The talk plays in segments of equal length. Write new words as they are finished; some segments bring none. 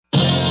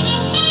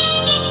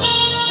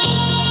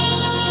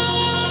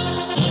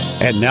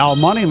And now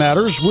Money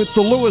Matters with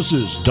the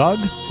Lewises, Doug,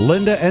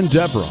 Linda, and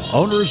Deborah,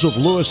 owners of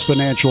Lewis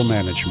Financial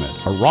Management,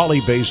 a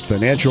Raleigh-based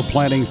financial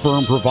planning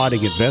firm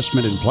providing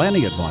investment and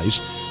planning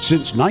advice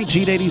since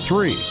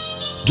 1983.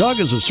 Doug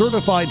is a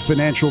certified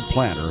financial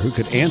planner who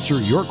can answer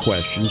your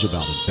questions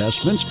about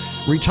investments,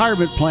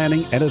 retirement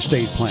planning, and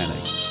estate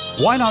planning.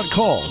 Why not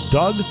call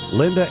Doug,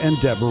 Linda, and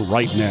Deborah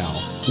right now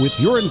with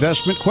your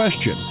investment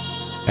question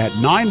at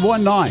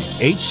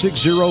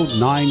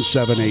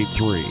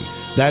 919-860-9783.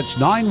 That's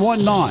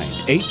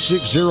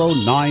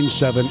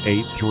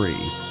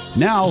 919-860-9783.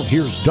 Now,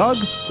 here's Doug,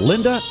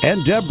 Linda,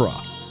 and Deborah.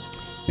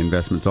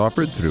 Investments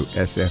offered through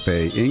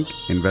SFA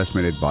Inc.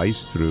 Investment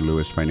advice through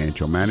Lewis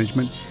Financial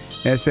Management.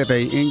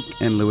 SFA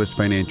Inc. and Lewis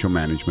Financial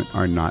Management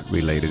are not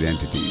related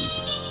entities.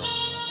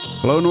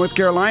 Hello, North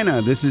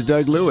Carolina. This is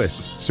Doug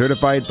Lewis,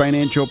 certified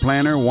financial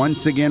planner,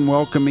 once again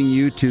welcoming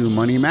you to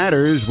Money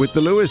Matters with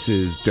the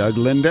Lewises, Doug,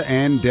 Linda,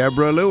 and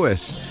Deborah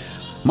Lewis.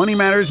 Money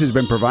Matters has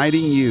been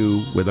providing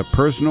you with a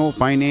personal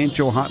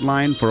financial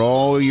hotline for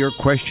all your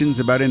questions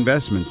about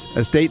investments,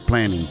 estate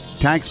planning,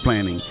 tax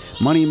planning,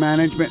 money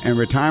management, and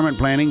retirement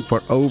planning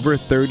for over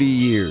 30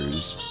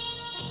 years.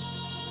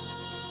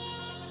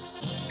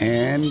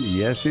 And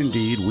yes,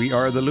 indeed, we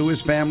are the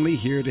Lewis family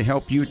here to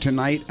help you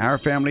tonight, our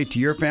family to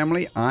your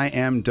family. I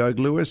am Doug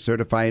Lewis,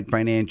 certified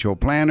financial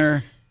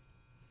planner.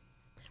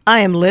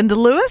 I am Linda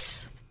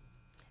Lewis.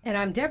 And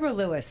I'm Deborah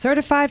Lewis,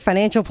 certified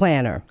financial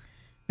planner.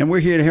 And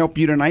we're here to help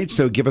you tonight,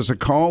 so give us a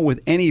call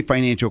with any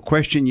financial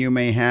question you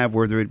may have,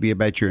 whether it be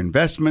about your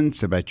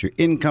investments, about your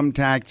income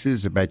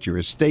taxes, about your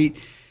estate,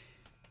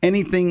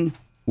 anything.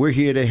 We're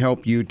here to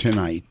help you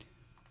tonight.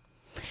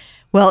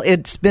 Well,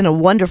 it's been a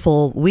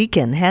wonderful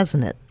weekend,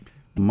 hasn't it?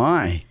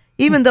 My.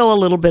 Even though a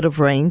little bit of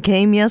rain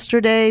came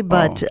yesterday,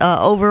 but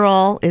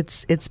overall,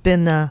 it's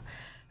been a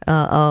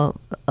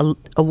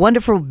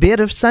wonderful bit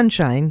of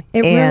sunshine.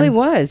 It really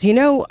was. You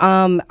know,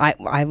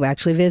 I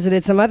actually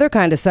visited some other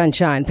kind of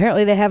sunshine.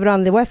 Apparently, they have it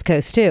on the West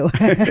Coast, too.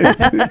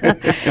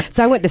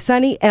 So I went to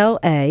sunny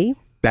L.A.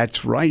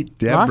 That's right,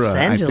 Deborah. Los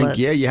Angeles. I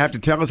think, you have to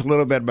tell us a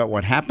little bit about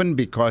what happened,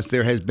 because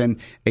there has been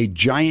a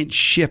giant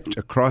shift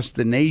across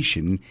the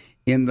nation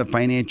in the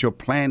financial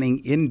planning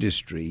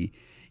industry.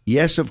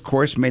 Yes, of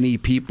course, many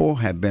people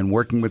have been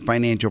working with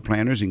financial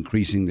planners,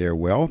 increasing their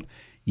wealth.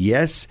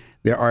 Yes,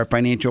 there are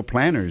financial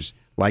planners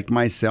like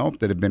myself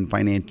that have been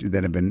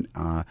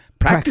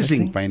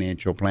practicing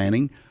financial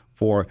planning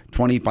for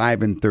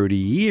 25 and 30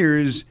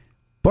 years.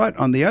 But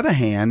on the other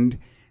hand,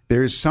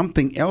 there's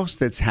something else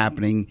that's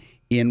happening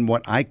in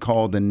what I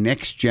call the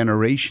next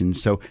generation.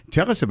 So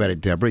tell us about it,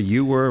 Deborah.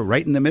 You were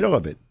right in the middle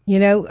of it. You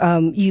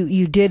know,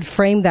 you did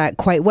frame that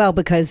quite well,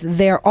 because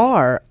there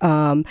are,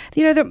 a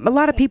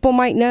lot of people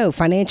might know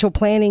financial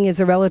planning is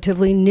a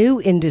relatively new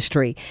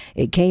industry.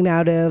 It came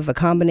out of a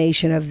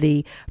combination of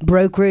the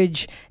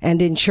brokerage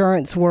and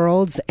insurance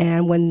worlds.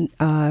 And when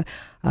a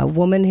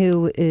woman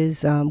who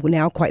is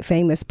now quite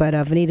famous, but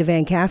Vanita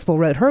Van Caspel,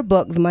 wrote her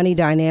book, The Money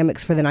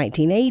Dynamics for the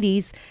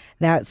 1980s.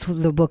 That's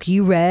the book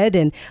you read,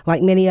 and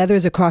like many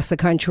others across the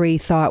country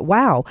thought,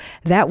 wow,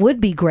 that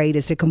would be great,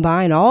 is to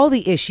combine all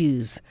the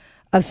issues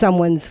of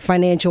someone's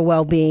financial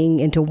well-being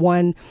into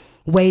one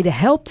way to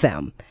help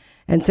them.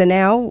 And so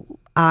now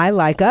I,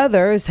 like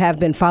others, have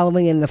been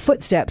following in the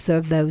footsteps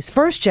of those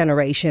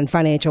first-generation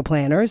financial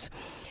planners.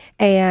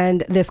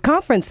 And this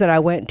conference that I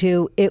went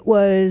to, it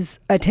was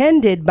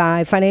attended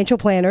by financial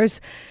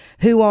planners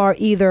who are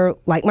either,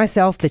 like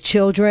myself, the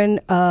children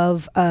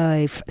of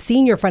a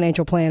senior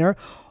financial planner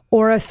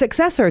or a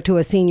successor to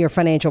a senior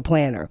financial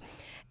planner.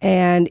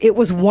 And it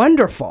was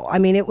wonderful. I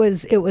mean, it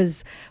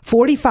was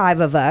 45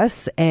 of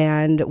us,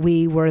 and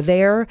we were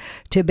there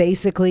to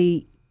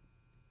basically,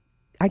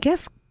 I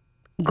guess,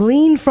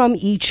 glean from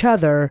each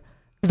other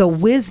the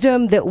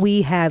wisdom that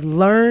we had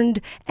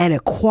learned and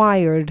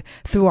acquired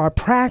through our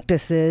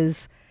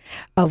practices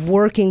of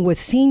working with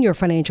senior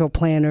financial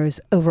planners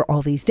over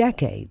all these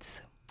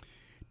decades.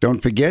 Don't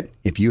forget,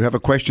 if you have a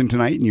question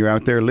tonight and you're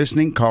out there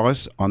listening, call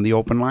us on the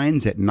open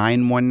lines at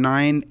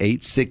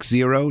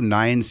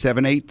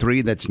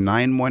 919-860-9783. That's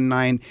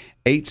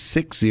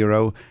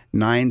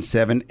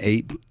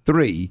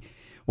 919-860-9783.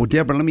 Well,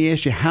 Deborah, let me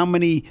ask you, how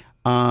many,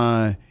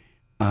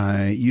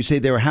 you say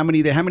there were how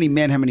many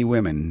men, how many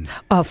women?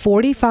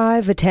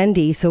 45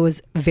 attendees, so it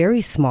was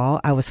very small.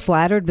 I was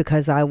flattered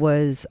because I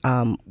was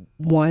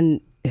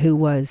one who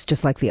was,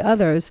 just like the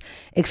others,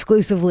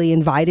 exclusively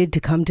invited to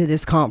come to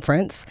this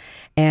conference.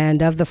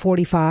 And of the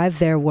 45,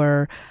 there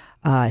were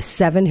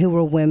 7 who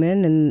were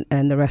women,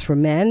 and the rest were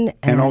men.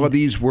 And all of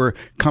these were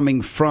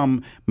coming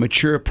from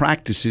mature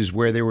practices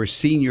where there were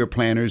senior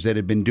planners that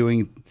had been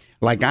doing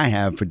like I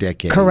have for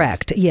decades.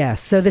 Correct,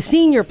 yes. So the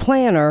senior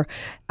planner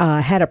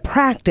had a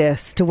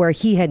practice to where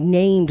he had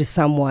named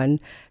someone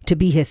to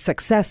be his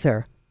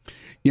successor.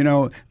 You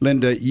know,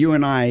 Linda, you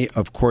and I,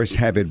 of course,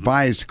 have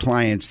advised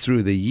clients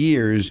through the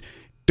years,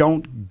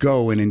 don't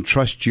go and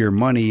entrust your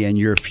money and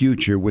your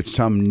future with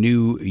some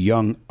new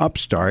young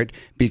upstart,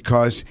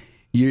 because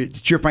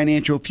it's your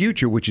financial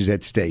future which is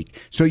at stake.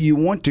 So you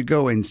want to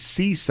go and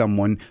see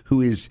someone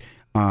who is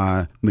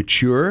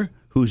mature,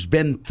 who's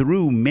been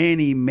through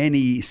many,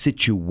 many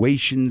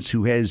situations,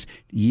 who has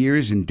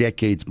years and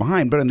decades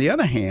behind. But on the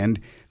other hand,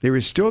 there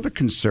is still the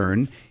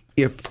concern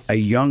if a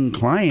young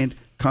client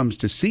comes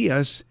to see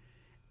us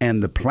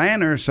and the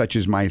planner, such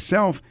as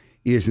myself,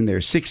 is in their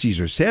 60s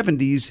or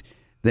 70s,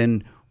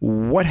 then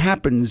what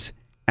happens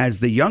as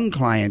the young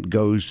client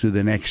goes through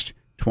the next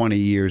 20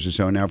 years or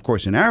so? Now, of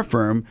course, in our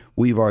firm,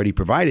 we've already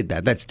provided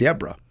that. That's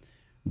Deborah.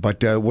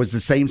 But was the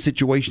same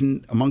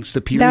situation amongst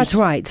the peers? That's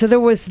right. So there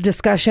was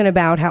discussion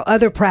about how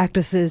other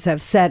practices have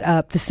set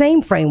up the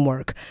same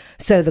framework.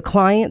 So the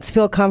clients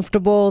feel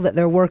comfortable that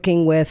they're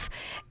working with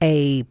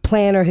a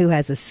planner who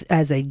has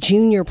a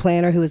junior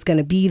planner who is going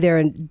to be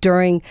there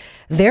during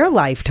their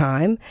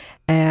lifetime.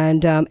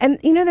 And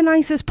you know, the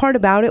nicest part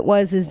about it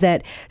is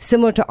that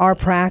similar to our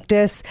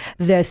practice,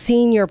 the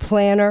senior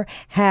planner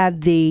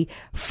had the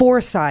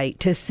foresight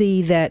to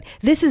see that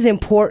this is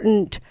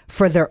important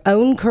for their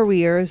own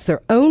careers,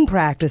 their own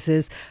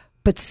practices,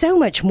 but so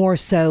much more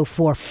so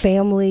for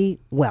family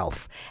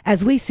wealth.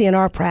 As we see in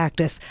our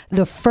practice,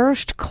 the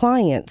first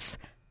clients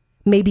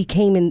maybe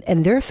came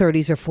in their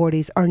 30s or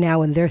 40s are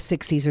now in their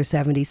 60s or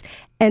 70s.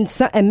 And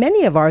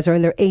many of ours are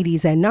in their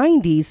 80s and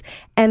 90s,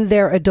 and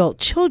their adult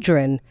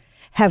children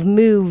have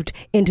moved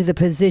into the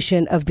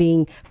position of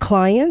being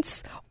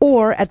clients,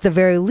 or at the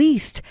very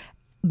least,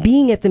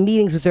 being at the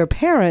meetings with their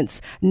parents,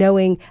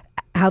 knowing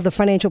how the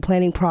financial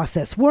planning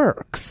process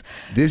works.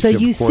 So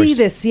you see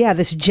this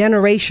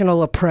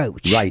generational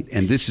approach. Right,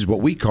 and this is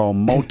what we call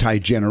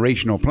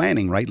multi-generational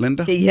planning, right,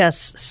 Linda?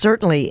 Yes,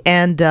 certainly.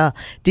 And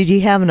did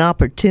you have an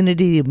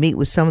opportunity to meet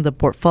with some of the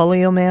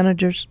portfolio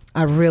managers?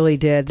 I really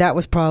did. That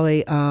was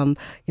probably,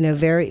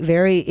 very,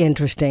 very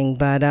interesting.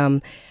 But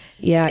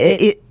yeah,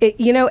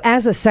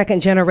 as a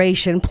second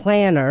generation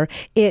planner,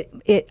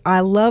 I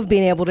love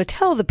being able to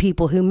tell the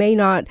people who may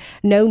not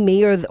know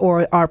me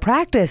or our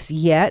practice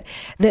yet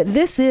that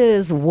this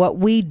is what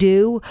we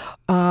do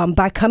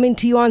by coming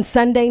to you on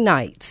Sunday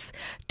nights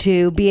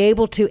to be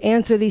able to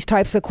answer these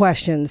types of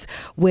questions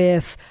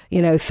with,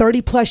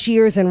 30 plus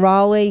years in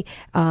Raleigh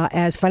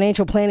as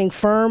financial planning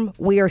firm.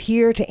 We are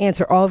here to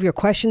answer all of your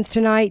questions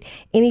tonight,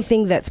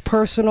 anything that's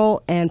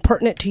personal and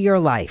pertinent to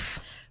your life.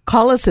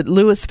 Call us at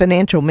Lewis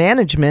Financial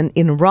Management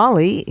in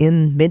Raleigh,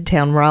 in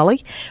Midtown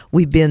Raleigh.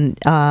 We've been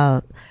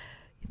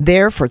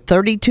there for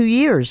 32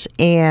 years,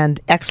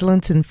 and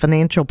excellence in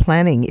financial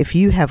planning. If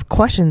you have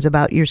questions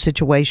about your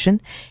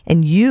situation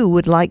and you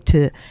would like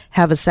to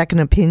have a second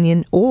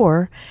opinion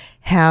or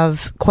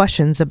have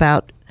questions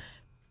about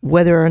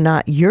whether or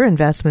not your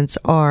investments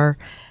are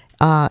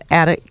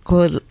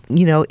adequate,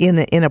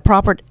 in a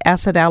proper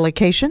asset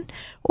allocation,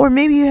 or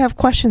maybe you have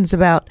questions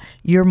about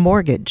your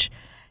mortgage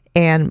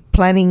and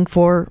planning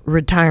for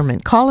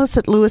retirement, call us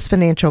at Lewis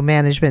Financial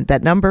Management.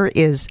 That number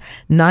is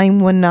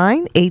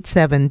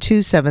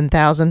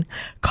 919-872-7000.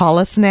 Call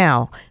us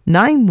now,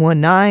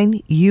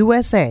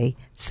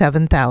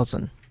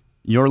 919-USA-7000.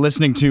 You're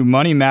listening to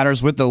Money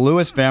Matters with the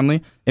Lewis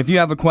family. If you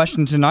have a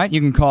question tonight,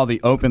 you can call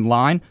the open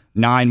line,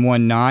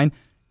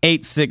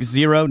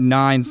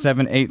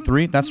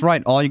 919-860-9783. That's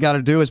right. All you got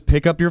to do is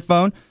pick up your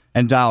phone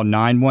and dial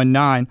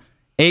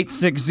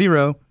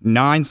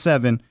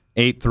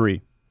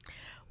 919-860-9783.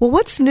 Well,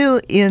 what's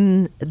new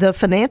in the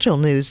financial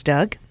news,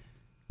 Doug?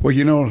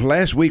 Well,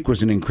 last week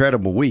was an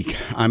incredible week.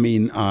 I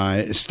mean,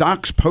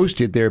 stocks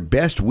posted their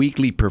best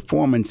weekly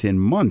performance in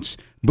months,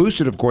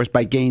 boosted, of course,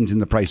 by gains in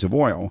the price of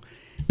oil.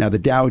 Now, the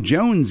Dow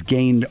Jones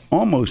gained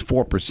almost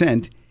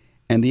 4%,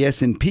 and the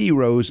S&P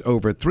rose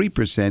over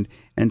 3%,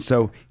 and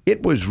so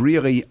it was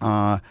really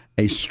a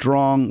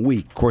strong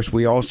week. Of course,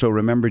 we also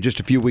remember just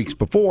a few weeks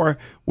before,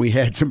 we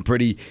had some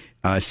pretty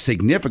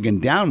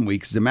significant down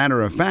weeks. As a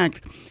matter of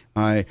fact,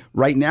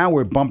 right now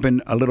we're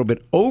bumping a little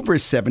bit over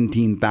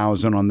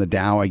 17,000 on the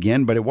Dow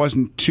again, but it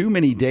wasn't too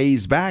many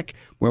days back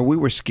where we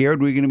were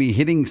scared we were going to be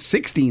hitting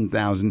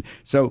 16,000.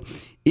 So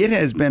it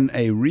has been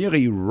a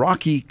really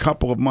rocky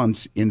couple of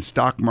months in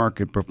stock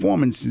market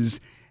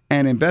performances,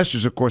 and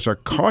investors, of course, are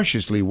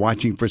cautiously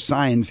watching for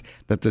signs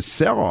that the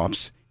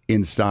sell-offs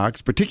in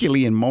stocks,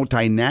 particularly in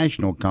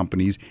multinational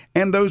companies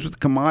and those with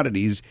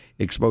commodities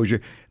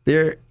exposure,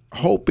 they're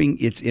hoping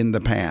it's in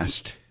the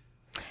past.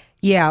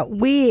 Yeah,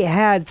 we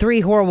had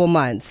 3 horrible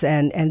months,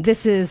 and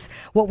this is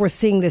what we're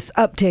seeing. This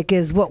uptick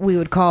is what we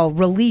would call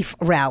relief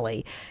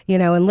rally.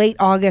 In late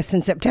August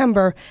and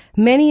September,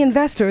 many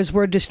investors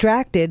were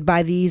distracted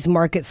by these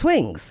market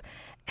swings.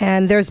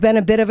 And there's been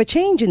a bit of a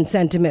change in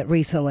sentiment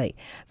recently.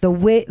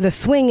 The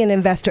swing in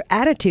investor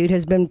attitude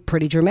has been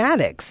pretty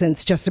dramatic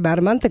since just about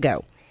a month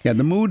ago. Yeah,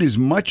 the mood is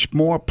much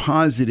more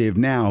positive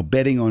now,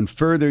 betting on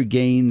further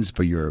gains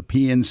for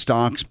European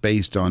stocks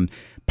based on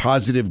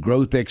positive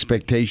growth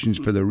expectations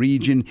for the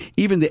region.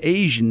 Even the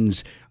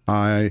Asians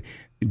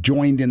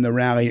joined in the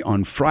rally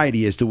on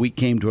Friday as the week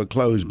came to a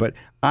close. But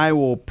I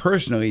will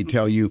personally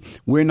tell you,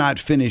 we're not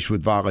finished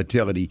with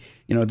volatility.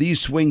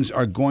 These swings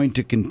are going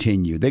to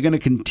continue. They're going to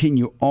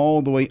continue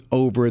all the way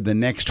over the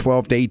next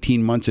 12 to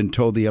 18 months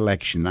until the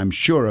election. I'm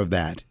sure of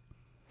that.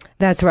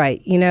 That's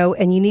right.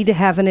 And you need to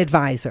have an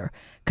advisor,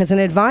 because an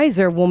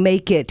advisor will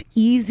make it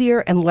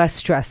easier and less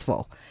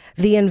stressful.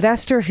 The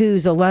investor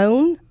who's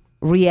alone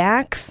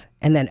reacts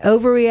and then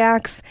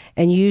overreacts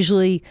and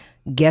usually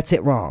gets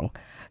it wrong.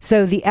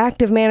 So the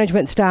active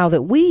management style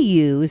that we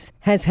use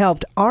has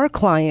helped our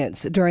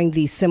clients during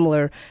these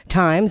similar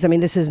times. I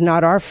mean, this is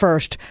not our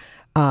first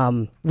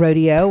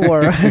rodeo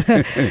or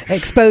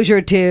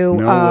exposure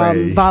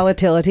to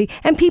volatility.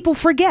 And people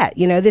forget,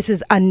 this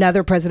is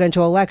another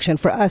presidential election.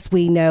 For us,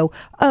 we know,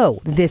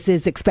 this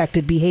is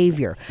expected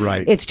behavior.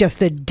 Right. It's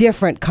just a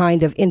different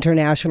kind of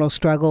international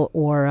struggle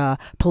or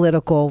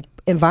political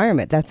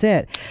environment. That's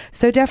it.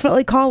 So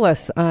definitely call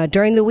us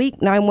during the week,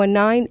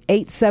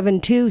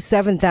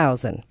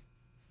 919-872-7000.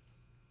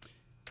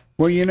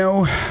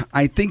 Well,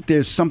 I think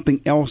there's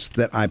something else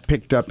that I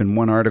picked up in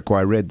one article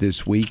I read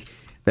this week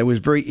that was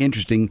very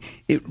interesting.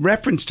 It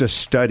referenced a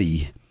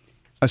study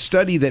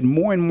that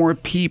more and more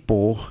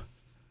people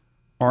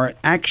are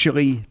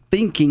actually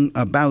thinking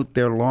about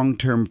their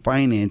long-term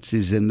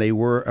finances than they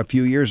were a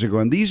few years ago.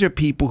 And these are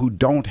people who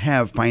don't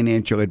have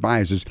financial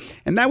advisors.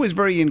 And that was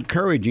very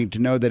encouraging to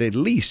know that at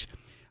least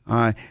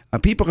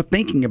people are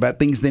thinking about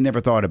things they never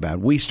thought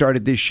about. We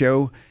started this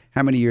show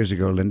how many years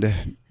ago, Linda?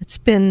 It's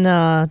been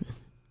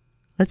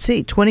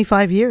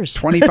 25 years.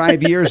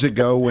 25 years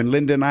ago when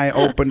Linda and I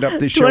opened up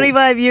the show.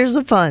 25 years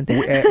of fun.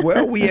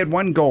 We had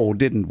one goal,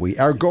 didn't we?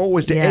 Our goal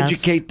was to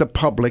educate the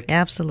public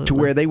to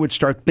where they would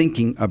start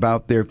thinking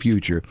about their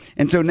future.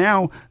 And so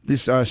now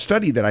this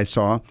study that I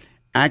saw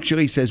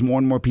actually says more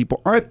and more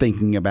people are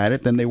thinking about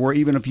it than they were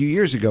even a few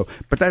years ago.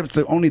 But that's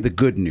only the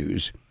good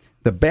news.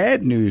 The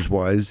bad news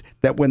was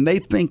that when they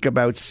think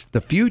about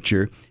the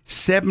future,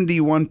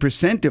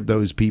 71% of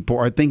those people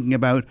are thinking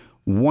about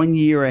 1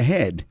 year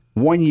ahead.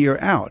 1 year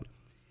out.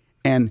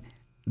 And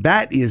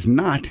that is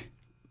not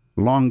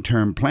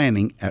long-term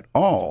planning at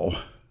all.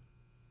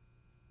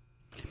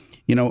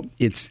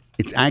 It's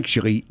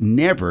actually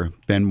never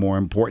been more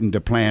important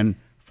to plan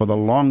for the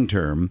long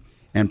term,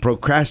 and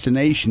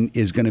procrastination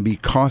is going to be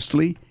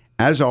costly,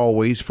 as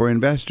always, for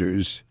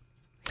investors.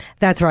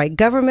 That's right.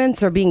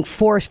 Governments are being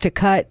forced to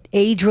cut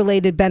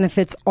age-related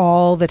benefits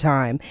all the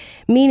time,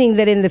 meaning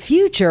that in the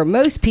future,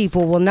 most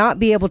people will not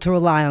be able to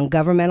rely on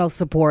governmental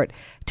support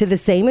to the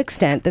same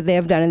extent that they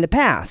have done in the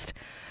past.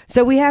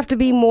 So we have to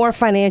be more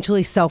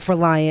financially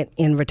self-reliant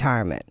in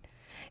retirement.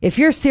 If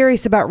you're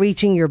serious about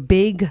reaching your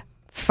big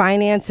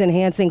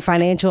finance-enhancing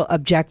financial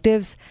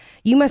objectives,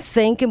 you must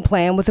think and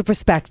plan with a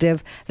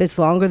perspective that's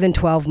longer than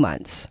 12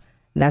 months.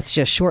 That's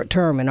just short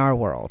term in our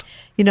world.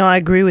 I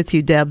agree with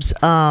you, Debs,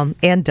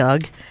 and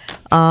Doug.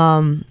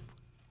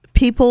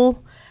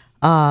 People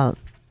that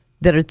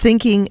are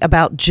thinking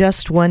about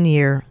just 1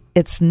 year,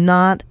 it's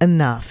not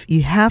enough.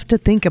 You have to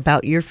think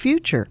about your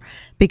future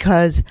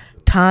because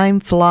time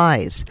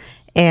flies.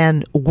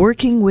 And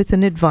working with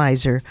an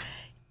advisor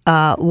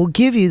will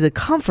give you the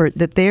comfort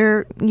that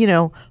they're,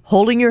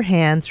 holding your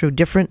hand through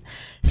different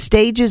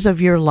stages of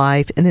your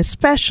life, and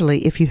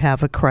especially if you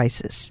have a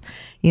crisis.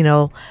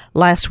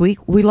 Last week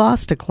we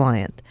lost a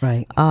client.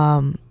 Right.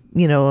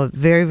 A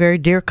very, very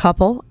dear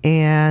couple,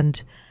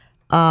 and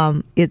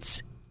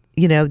it's,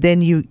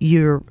 then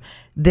you're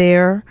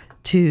there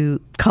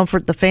to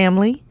comfort the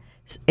family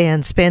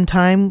and spend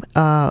time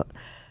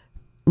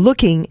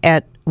looking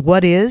at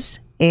what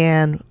is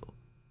and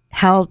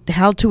how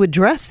to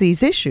address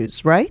these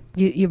issues, right?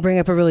 You bring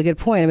up a really good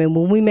point. I mean,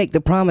 when we make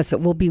the promise that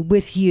we'll be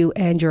with you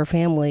and your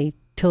family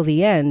till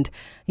the end,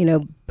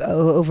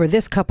 over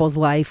this couple's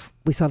life,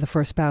 we saw the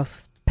first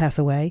spouse pass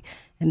away,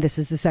 and this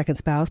is the second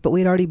spouse, but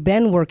we'd already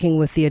been working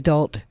with the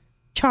adult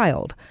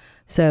child.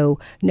 So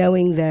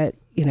knowing that,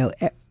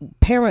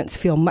 parents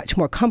feel much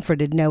more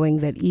comforted knowing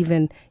that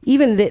even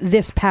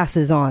this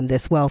passes on,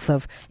 this wealth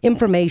of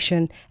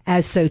information,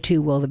 as so too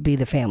will be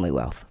the family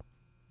wealth.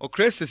 Well,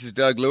 Chris, this is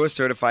Doug Lewis,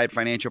 Certified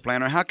Financial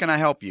Planner. How can I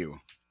help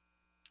you?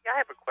 Yeah, I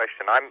have a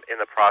question. I'm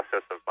in the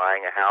process of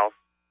buying a house,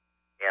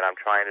 and I'm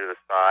trying to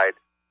decide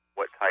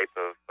what type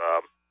of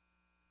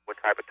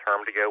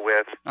term to go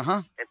with.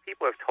 Uh-huh. And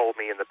people have told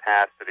me in the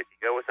past that if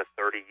you go with a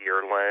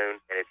 30-year loan,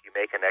 and if you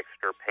make an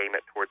extra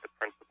payment toward the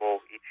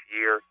principal each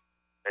year,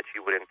 that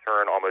you would in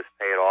turn almost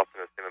pay it off in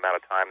the same amount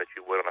of time that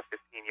you would on a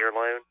 15-year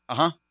loan.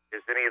 Uh-huh.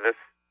 Is any of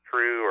this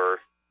true,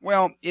 or?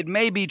 Well, it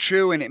may be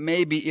true and it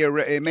may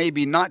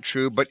be not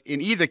true, but in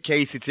either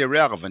case, it's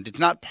irrelevant. It's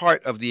not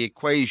part of the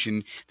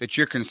equation that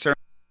you're concerned.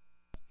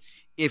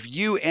 If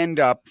you end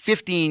up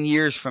 15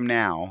 years from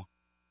now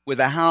with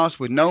a house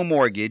with no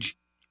mortgage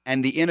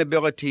and the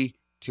inability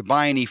to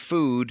buy any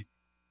food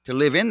to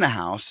live in the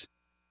house,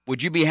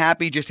 would you be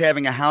happy just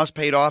having a house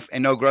paid off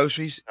and no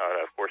groceries? No,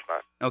 of course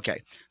not.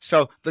 Okay,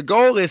 so the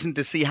goal isn't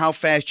to see how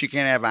fast you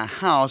can have a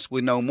house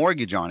with no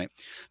mortgage on it.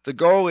 The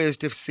goal is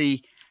to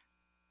see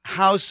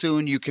how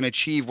soon you can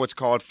achieve what's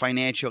called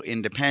financial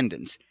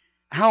independence.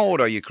 How old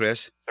are you,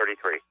 Chris?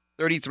 33.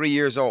 33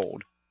 years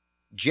old.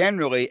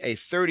 Generally, a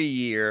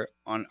 30-year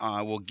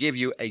will give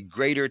you a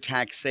greater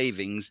tax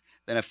savings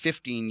than a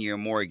 15-year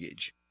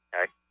mortgage.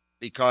 Okay.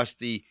 Because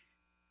the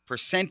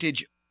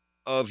percentage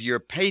of your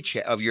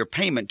paycheck, of your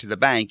payment to the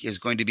bank, is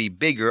going to be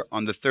bigger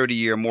on the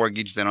 30-year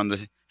mortgage than on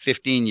the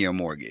 15-year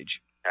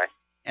mortgage. Okay.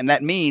 And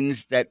that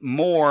means that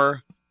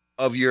more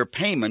of your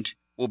payment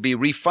will be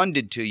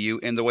refunded to you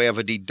in the way of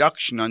a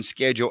deduction on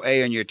Schedule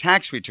A on your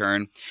tax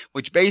return,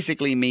 which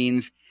basically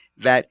means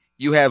that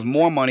you have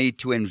more money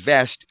to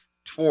invest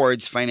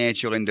towards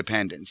financial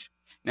independence.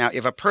 Now,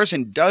 if a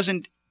person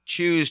doesn't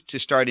choose to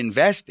start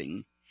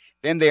investing,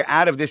 then they're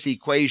out of this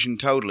equation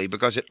totally,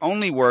 because it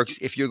only works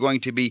if you're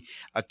going to be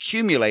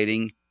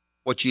accumulating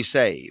what you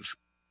save.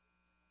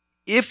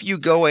 If you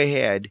go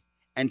ahead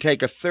and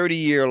take a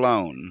 30-year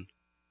loan,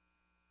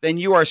 then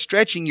you are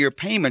stretching your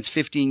payments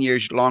 15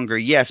 years longer,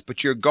 yes,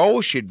 but your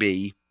goal should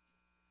be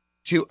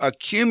to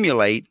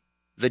accumulate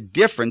the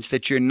difference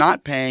that you're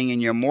not paying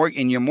in your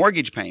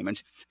mortgage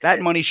payments.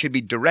 That money should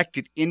be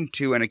directed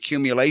into an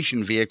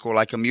accumulation vehicle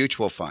like a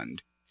mutual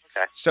fund.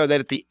 Okay. So that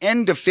at the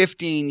end of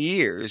 15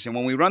 years, and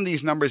when we run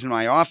these numbers in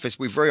my office,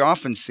 we very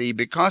often see,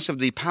 because of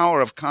the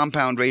power of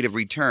compound rate of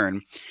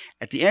return,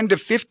 at the end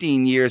of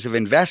 15 years of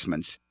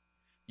investments,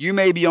 you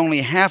may be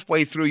only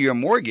halfway through your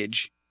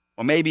mortgage,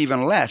 or maybe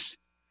even less.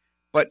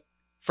 But,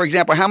 for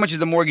example, how much is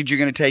the mortgage you're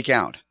going to take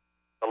out?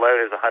 The loan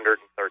is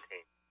 113.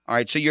 All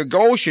right, so your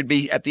goal should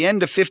be, at the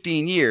end of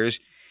 15 years,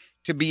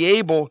 to be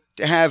able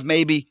to have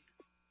maybe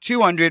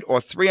 200 or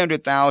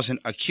 300,000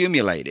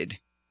 accumulated,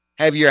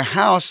 have your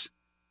house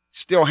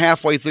still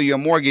halfway through your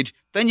mortgage,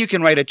 then you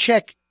can write a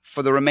check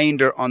for the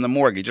remainder on the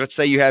mortgage. Let's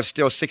say you have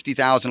still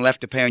 $60,000 left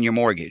to pay on your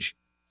mortgage.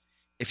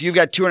 If you've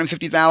got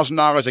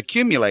 $250,000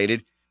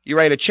 accumulated, you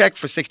write a check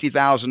for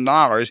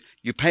 $60,000,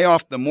 you pay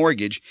off the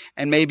mortgage,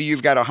 and maybe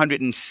you've got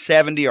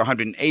 170 or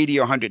 180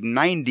 or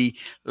 190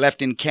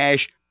 left in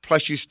cash,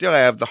 plus you still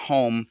have the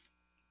home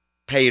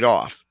paid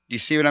off. Do you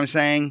see what I'm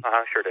saying?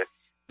 Sure do.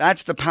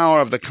 That's the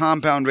power of the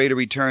compound rate of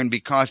return,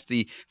 because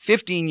the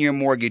 15-year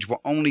mortgage will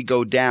only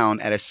go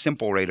down at a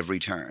simple rate of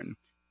return.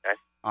 Okay.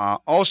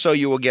 Also,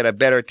 you will get a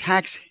better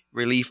tax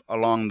relief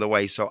along the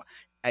way. So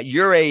at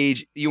your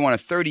age, you want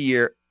a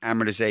 30-year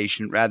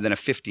amortization rather than a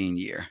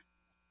 15-year.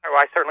 Well,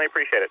 I certainly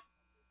appreciate it.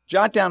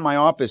 Jot down my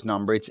office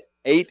number. It's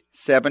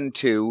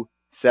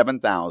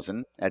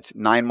 872-7000. That's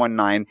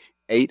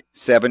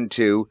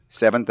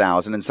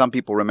 919-872-7000. And some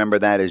people remember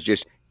that as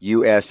just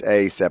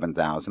USA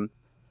 7000.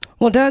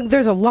 Well, Doug,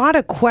 there's a lot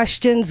of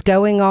questions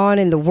going on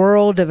in the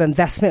world of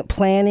investment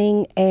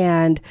planning,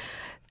 and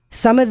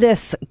some of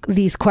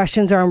these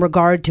questions are in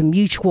regard to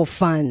mutual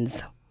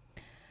funds.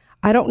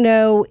 I don't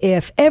know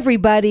if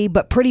everybody,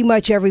 but pretty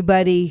much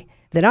everybody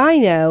that I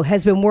know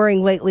has been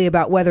worrying lately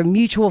about whether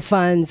mutual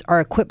funds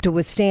are equipped to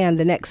withstand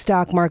the next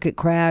stock market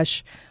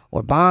crash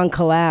or bond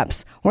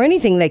collapse or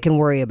anything they can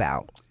worry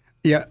about.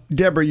 Yeah,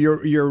 Deborah,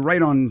 you're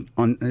right on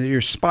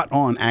you're spot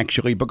on,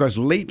 actually, because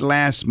late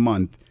last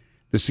month,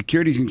 the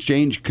Securities and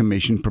Exchange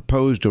Commission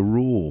proposed a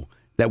rule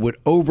that would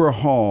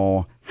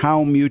overhaul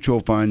how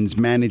mutual funds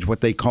manage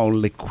what they call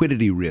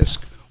liquidity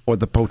risk, or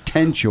the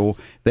potential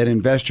that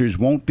investors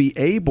won't be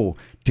able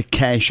to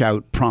cash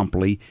out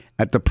promptly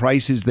at the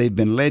prices they've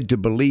been led to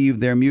believe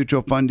their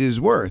mutual fund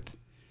is worth.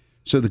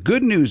 So the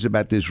good news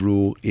about this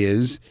rule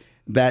is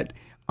that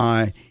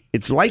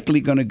it's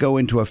likely going to go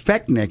into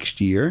effect next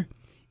year.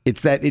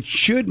 It's that it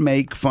should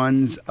make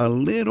funds a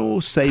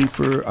little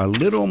safer, a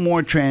little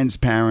more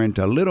transparent,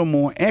 a little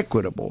more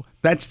equitable.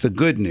 That's the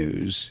good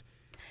news.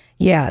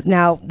 Yeah.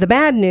 Now, the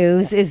bad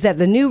news is that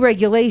the new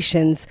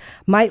regulations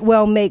might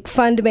well make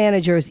fund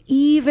managers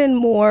even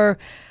more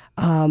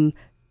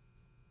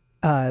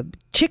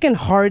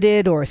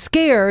chicken-hearted or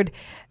scared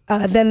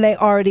than they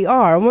already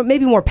are.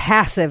 Maybe more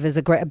passive is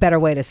a better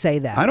way to say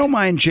that. I don't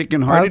mind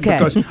chicken-hearted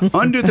because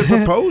under the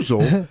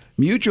proposal,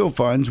 mutual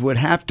funds would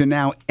have to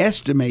now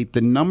estimate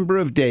the number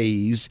of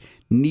days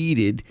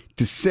needed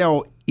to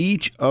sell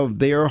each of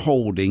their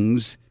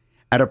holdings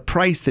at a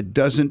price that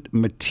doesn't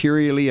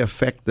materially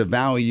affect the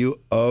value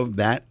of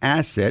that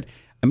asset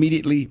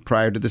immediately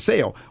prior to the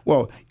sale.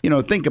 Well,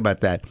 think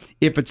about that.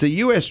 If it's a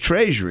U.S.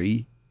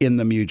 Treasury in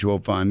the mutual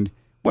fund,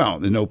 well,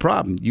 there's no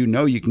problem.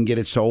 You can get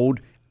it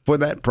sold for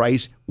that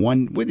price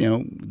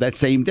that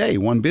same day,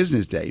 one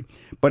business day.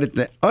 But at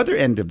the other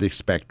end of the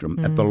spectrum,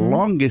 at the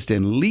longest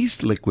and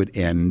least liquid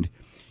end,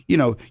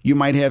 you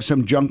might have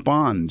some junk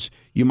bonds.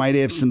 You might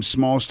have some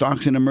small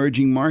stocks in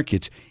emerging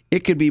markets.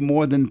 It could be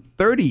more than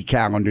 30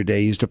 calendar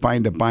days to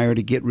find a buyer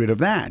to get rid of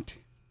that.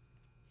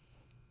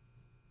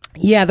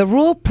 Yeah, the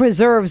rule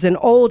preserves an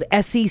old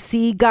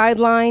SEC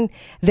guideline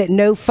that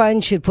no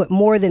fund should put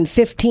more than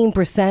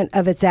 15%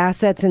 of its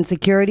assets in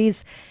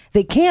securities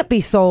that can't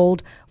be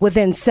sold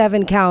within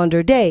 7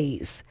 calendar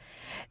days.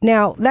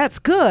 Now, that's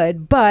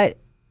good, but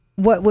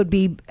what would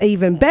be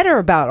even better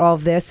about all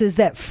of this is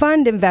that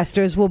fund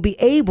investors will be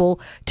able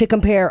to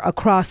compare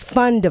across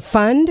fund to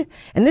fund.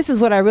 And this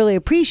is what I really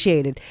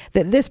appreciated,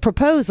 that this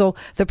proposal,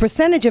 the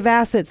percentage of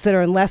assets that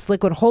are in less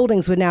liquid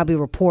holdings would now be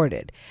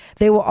reported.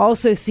 They will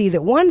also see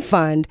that one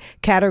fund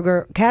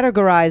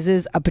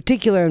categorizes a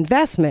particular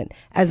investment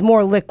as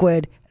more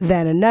liquid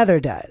than another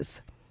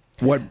does.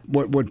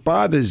 What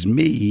bothers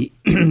me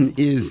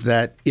is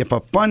that if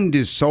a fund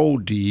is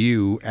sold to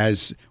you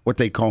as what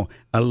they call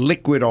a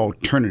liquid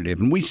alternative,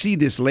 and we see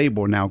this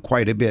label now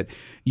quite a bit,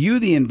 you,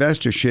 the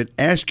investor, should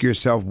ask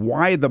yourself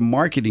why the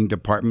marketing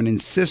department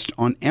insists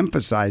on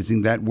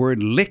emphasizing that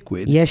word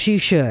liquid. Yes, you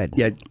should.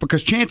 Yeah,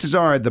 because chances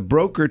are the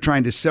broker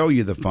trying to sell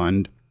you the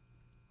fund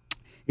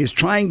is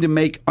trying to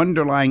make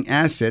underlying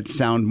assets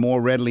sound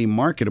more readily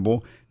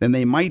marketable than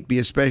they might be,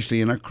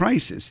 especially in a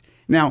crisis.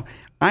 Now,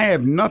 I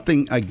have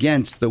nothing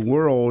against the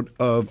world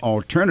of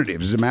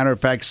alternatives. As a matter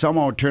of fact, some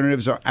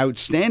alternatives are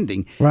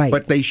outstanding, right,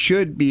 but they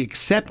should be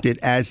accepted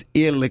as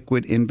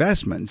illiquid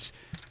investments.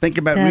 Think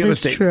about that real is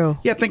estate. True.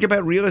 Yeah, think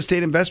about real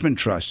estate investment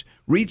trusts.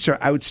 REITs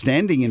are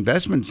outstanding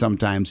investments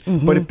sometimes,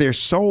 but if they're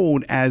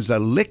sold as a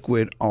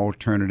liquid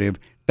alternative,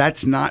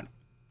 that's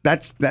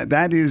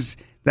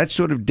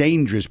sort of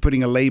dangerous,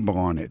 putting a label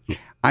on it.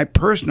 I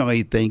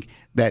personally think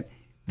that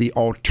the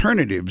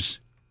alternatives,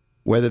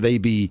 whether they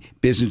be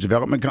business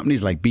development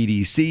companies like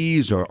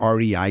BDCs or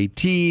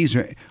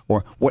REITs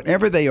or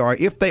whatever they are,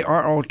 if they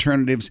are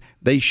alternatives,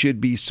 they should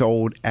be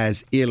sold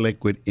as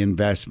illiquid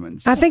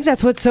investments. I think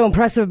that's what's so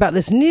impressive about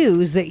this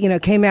news that,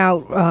 came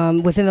out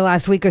within the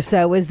last week or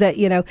so is that,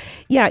 you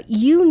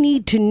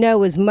need to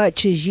know as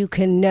much as you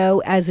can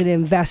know as an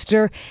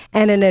investor,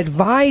 and an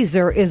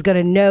advisor is going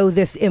to know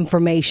this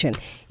information.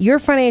 Your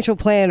financial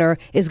planner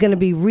is going to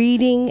be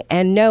reading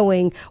and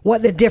knowing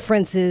what the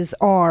differences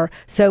are.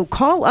 So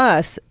call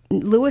us,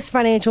 Lewis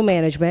Financial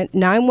Management,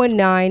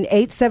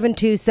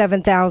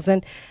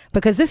 919-872-7000,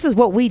 because this is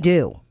what we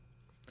do.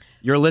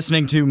 You're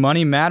listening to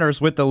Money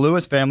Matters with the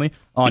Lewis family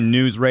on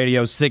News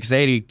Radio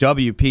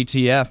 680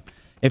 WPTF.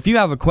 If you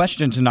have a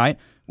question tonight,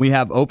 we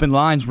have open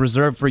lines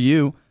reserved for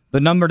you.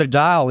 The number to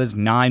dial is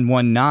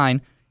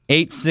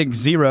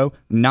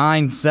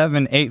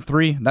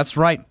 919-860-9783. That's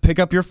right. Pick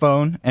up your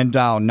phone and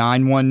dial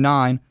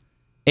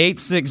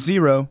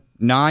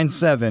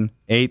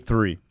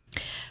 919-860-9783.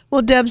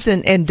 Well, Debs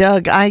and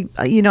Doug, I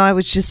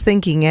was just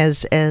thinking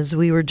as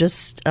we were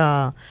just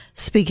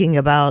speaking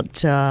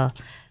about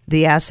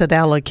the asset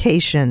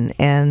allocation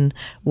and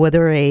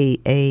whether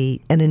an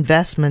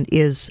investment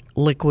is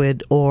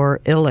liquid or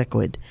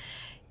illiquid,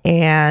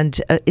 and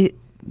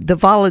the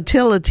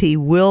volatility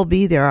will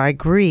be there. I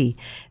agree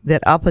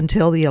that up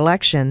until the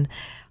election,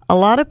 a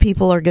lot of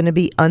people are going to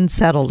be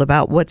unsettled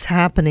about what's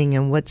happening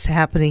and what's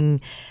happening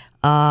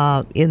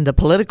in the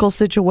political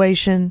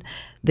situation.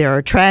 There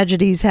are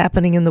tragedies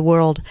happening in the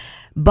world,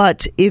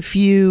 but if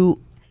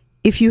you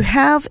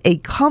have a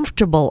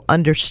comfortable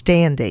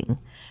understanding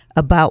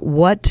about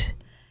what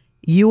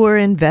you are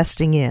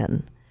investing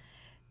in,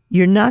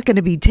 you're not going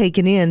to be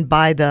taken in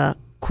by the,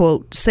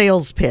 quote,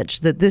 sales pitch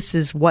that this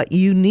is what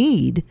you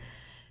need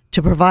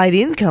to provide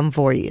income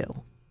for you,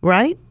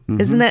 right?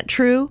 Mm-hmm. Isn't that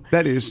true?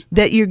 That is.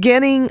 That you're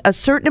getting a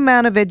certain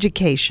amount of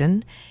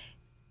education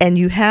and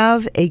you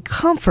have a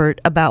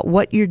comfort about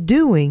what you're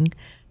doing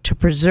to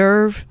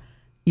preserve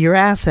your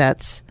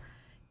assets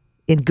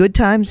in good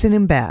times and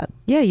in bad.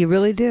 Yeah, you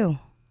really do.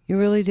 You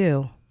really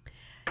do.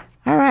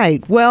 All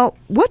right. Well,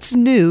 what's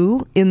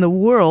new in the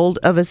world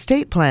of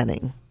estate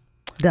planning,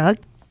 Doug?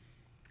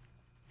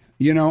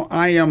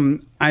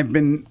 I've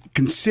been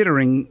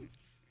considering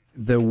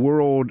the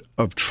world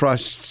of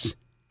trusts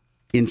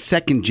in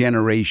second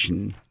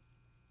generation,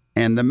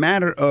 and the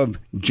matter of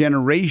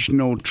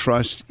generational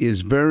trust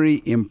is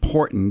very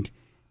important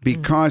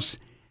because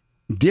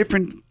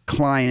different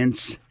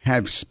clients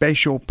have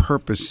special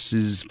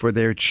purposes for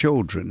their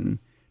children,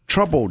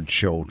 troubled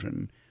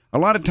children. A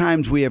lot of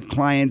times we have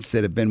clients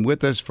that have been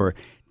with us for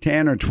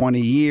 10 or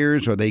 20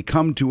 years, or they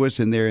come to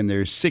us and they're in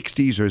their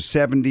 60s or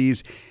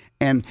 70s.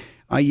 And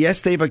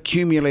yes, they've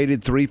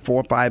accumulated $3,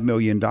 $4, $5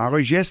 million.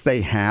 Yes,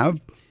 they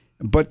have.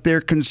 But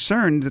they're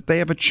concerned that they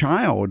have a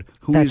child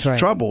who is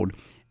troubled.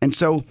 And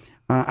so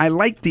I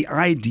like the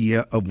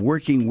idea of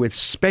working with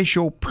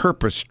special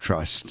purpose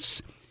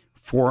trusts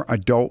for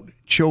adult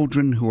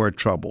children who are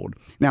troubled.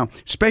 Now,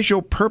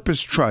 special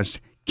purpose trusts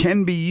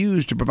can be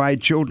used to provide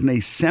children a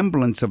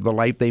semblance of the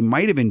life they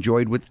might have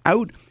enjoyed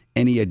without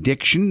any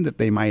addiction that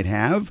they might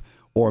have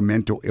or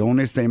mental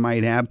illness they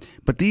might have.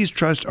 But these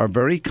trusts are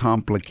very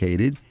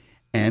complicated,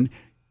 and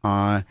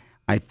I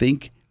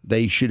think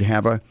they should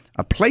have a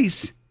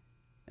place,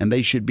 and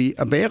they should be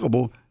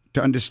available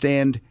to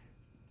understand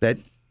that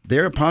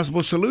they're a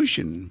possible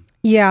solution.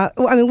 Yeah,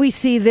 I mean, we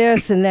see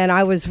this, and then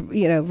I was,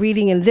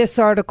 reading in this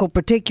article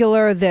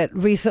particular that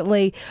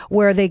recently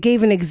where they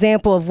gave an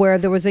example of where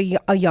there was a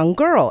young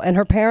girl, and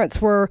her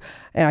parents were,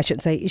 and I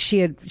shouldn't say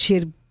she had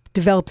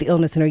developed the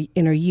illness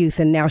in her youth,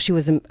 and now she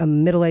was a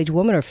middle-aged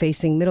woman or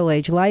facing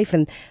middle-aged life,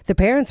 and the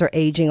parents are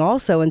aging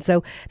also, and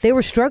so they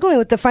were struggling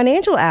with the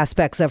financial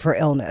aspects of her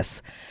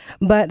illness,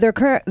 but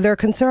their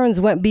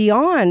concerns went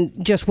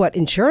beyond just what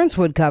insurance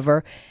would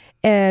cover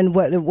and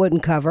what it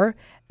wouldn't cover.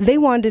 They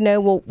wanted to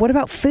know, well, what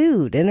about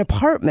food, an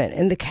apartment,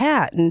 and the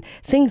cat, and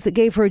things that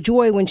gave her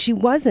joy when she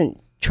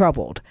wasn't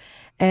troubled.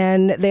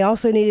 And they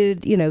also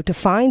needed, to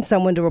find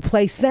someone to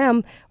replace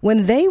them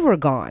when they were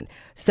gone.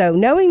 So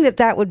knowing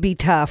that would be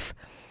tough,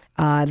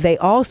 they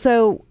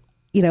also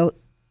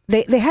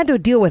They had to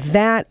deal with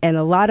that and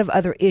a lot of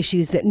other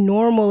issues that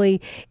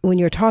normally, when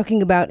you're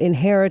talking about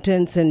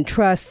inheritance and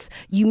trusts,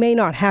 you may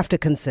not have to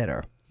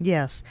consider.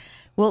 Yes.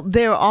 Well,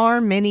 there are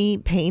many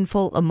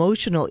painful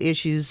emotional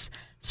issues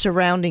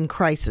surrounding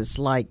crisis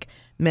like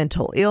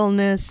mental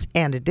illness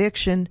and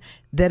addiction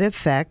that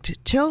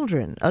affect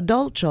children,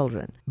 adult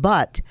children.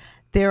 But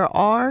there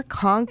are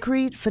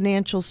concrete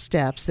financial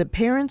steps that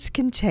parents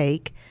can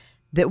take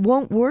that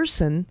won't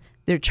worsen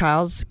their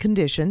child's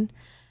condition,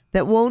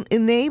 that won't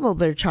enable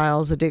their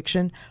child's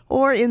addiction,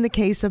 or in the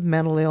case of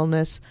mental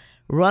illness,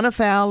 run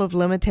afoul of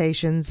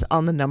limitations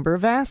on the number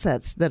of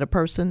assets that a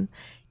person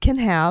can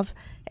have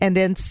and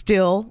then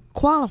still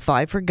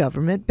qualify for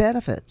government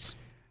benefits.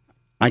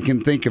 I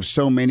can think of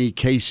so many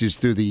cases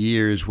through the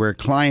years where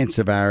clients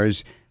of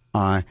ours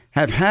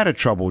have had a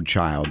troubled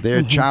child.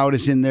 Their child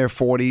is in their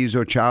 40s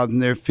or child in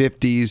their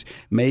 50s.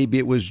 Maybe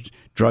it was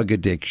drug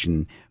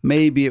addiction.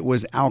 Maybe it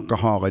was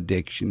alcohol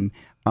addiction.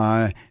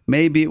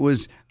 Maybe it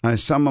was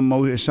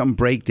some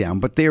breakdown,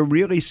 but they're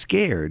really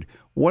scared.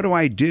 What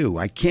do?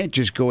 I can't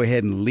just go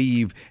ahead and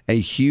leave a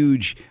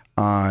huge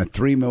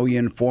 $3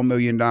 million, $4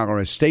 million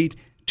estate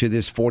to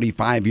this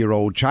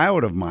 45-year-old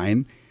child of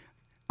mine.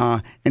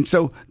 And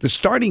so the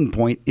starting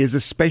point is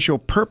a special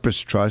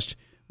purpose trust,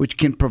 which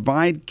can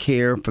provide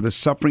care for the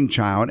suffering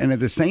child and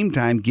at the same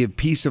time give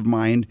peace of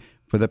mind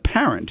for the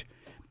parent.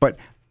 But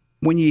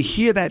when you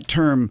hear that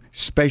term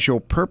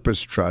special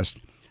purpose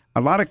trust,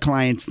 a lot of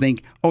clients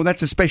think, oh,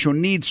 that's a special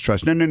needs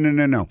trust.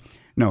 No.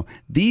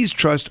 These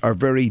trusts are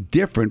very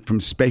different from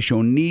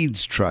special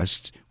needs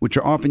trusts, which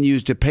are often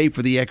used to pay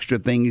for the extra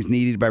things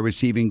needed by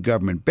receiving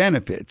government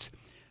benefits.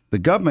 The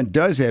government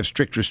does have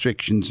strict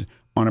restrictions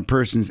on a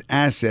person's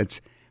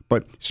assets,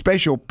 but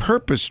special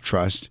purpose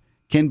trust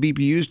can be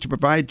used to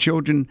provide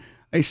children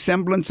a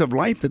semblance of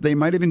life that they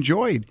might have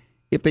enjoyed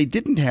if they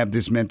didn't have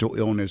this mental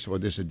illness or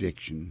this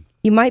addiction.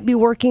 You might be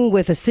working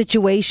with a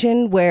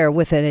situation where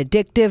with an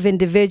addictive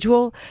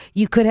individual,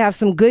 you could have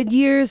some good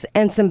years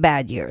and some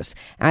bad years.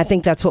 And I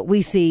think that's what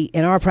we see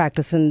in our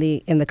practice in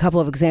the couple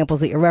of examples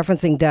that you're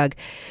referencing, Doug.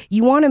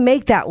 You want to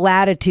make that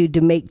latitude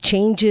to make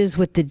changes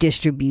with the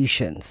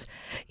distributions.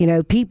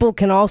 People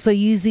can also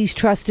use these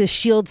trusts to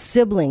shield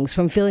siblings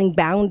from feeling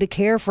bound to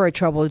care for a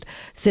troubled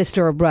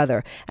sister or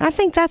brother. And I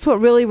think that's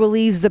what really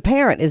relieves the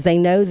parent is they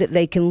know that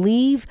they can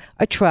leave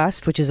a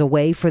trust, which is a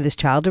way for this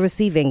child to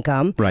receive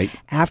income. Right.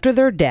 After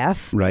their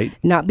death, right,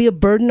 not be a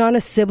burden on a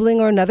sibling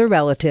or another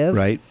relative,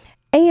 right,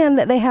 and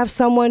that they have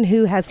someone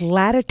who has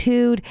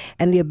latitude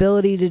and the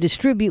ability to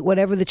distribute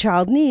whatever the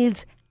child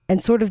needs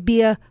and sort of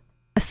be a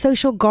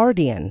social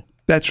guardian.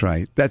 That's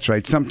right.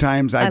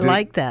 Sometimes I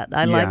like that.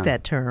 I like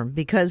that term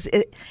because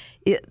it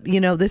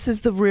this is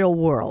the real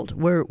world.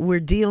 We're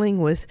dealing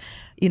with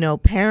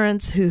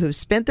parents who have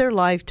spent their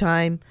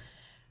lifetime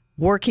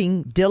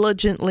working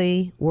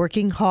diligently,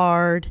 working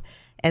hard,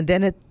 and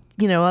then at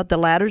the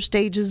latter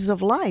stages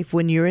of life,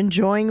 when you're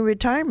enjoying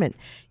retirement,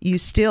 you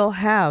still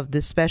have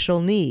this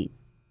special need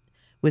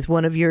with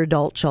one of your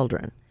adult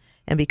children.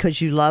 And because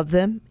you love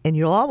them, and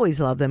you'll always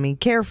love them and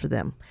care for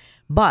them,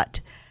 but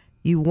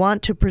you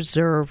want to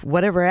preserve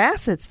whatever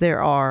assets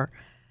there are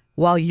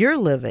while you're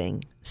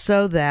living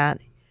so that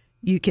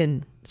you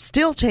can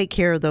still take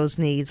care of those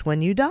needs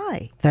when you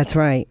die. That's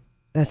right.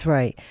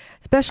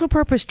 Special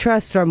purpose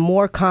trusts are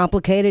more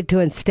complicated to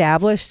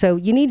establish, so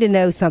you need to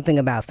know something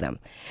about them.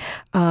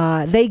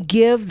 They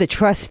give the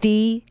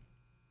trustee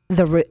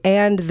the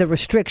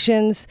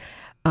restrictions.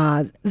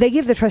 They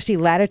give the trustee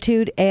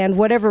latitude and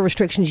whatever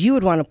restrictions you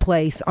would want to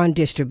place on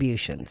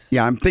distributions.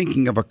 Yeah, I'm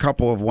thinking of a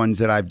couple of ones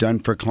that I've done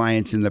for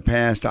clients in the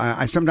past.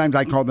 I sometimes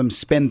call them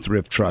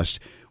spendthrift trust,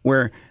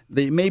 where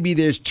maybe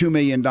there's $2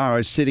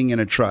 million sitting in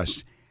a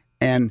trust,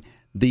 and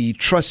the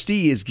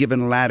trustee is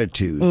given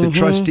latitude. The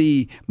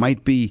trustee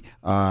might be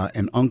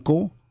an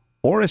uncle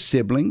or a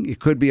sibling. It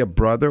could be a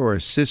brother or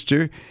a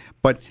sister.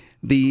 But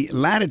the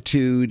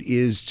latitude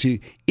is to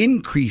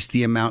increase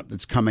the amount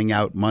that's coming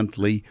out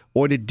monthly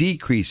or to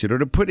decrease it or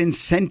to put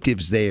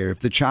incentives there. If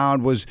the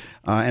child was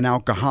an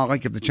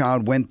alcoholic, if the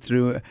child went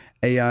through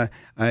a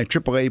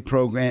AAA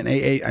program,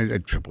 a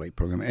AAA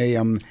program, a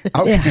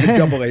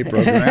double A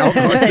program,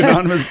 Alcoholics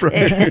Anonymous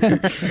program.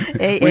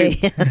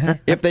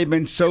 If they've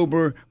been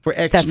sober for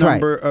X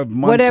number of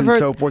months and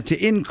so forth,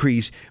 to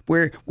increase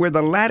where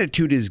the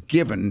latitude is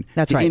given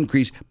to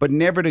increase, but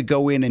never to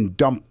go in and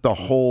dump the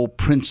whole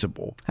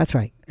principle. That's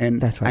right. And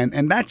that's right.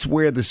 And that's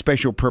where the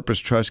special purpose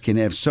trust can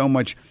have so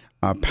much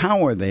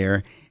power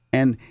there.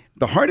 And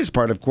the hardest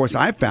part, of course,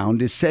 I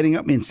found is setting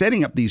up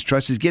these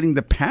trusts is getting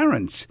the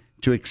parents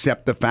to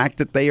accept the fact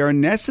that they are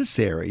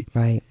necessary.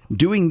 Right.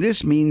 Doing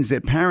this means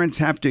that parents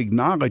have to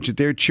acknowledge that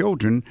their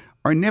children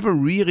are never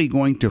really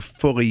going to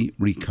fully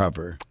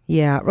recover.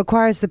 Yeah, it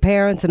requires the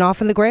parents and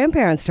often the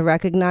grandparents to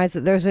recognize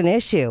that there's an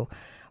issue.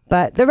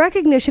 But the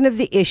recognition of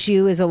the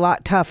issue is a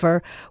lot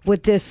tougher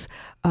with this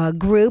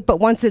group. But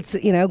once it's,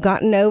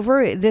 gotten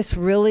over, this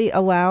really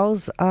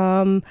allows,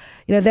 them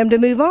to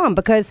move on.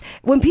 Because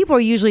when people are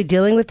usually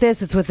dealing with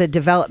this, it's with a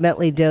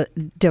developmentally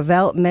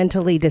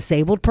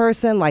disabled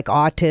person like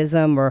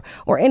autism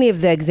or any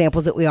of the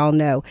examples that we all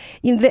know.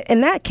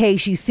 In that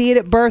case, you see it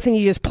at birth and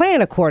you just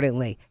plan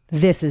accordingly.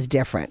 This is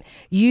different.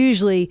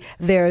 Usually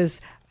there's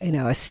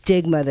a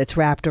stigma that's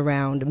wrapped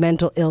around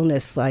mental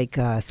illness like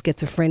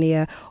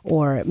schizophrenia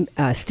or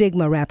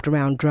stigma wrapped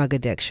around drug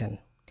addiction.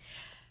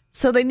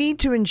 So they need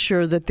to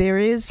ensure that there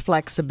is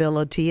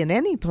flexibility in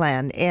any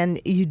plan, and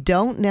you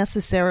don't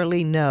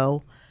necessarily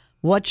know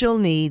what you'll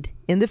need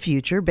in the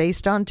future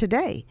based on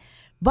today.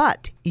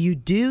 But you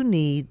do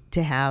need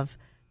to have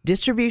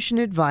distribution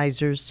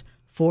advisors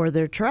for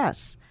their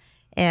trusts.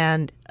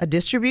 And a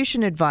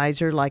distribution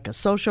advisor, like a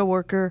social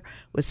worker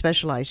with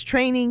specialized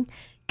training,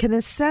 can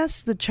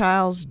assess the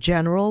child's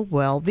general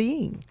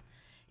well-being.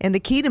 And the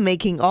key to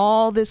making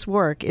all this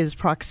work is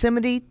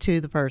proximity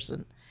to the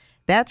person.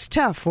 That's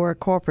tough for a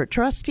corporate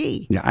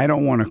trustee. Yeah, I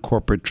don't want a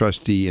corporate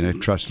trustee in a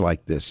trust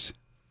like this.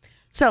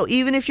 So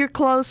even if you're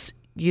close,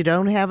 you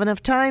don't have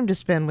enough time to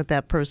spend with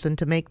that person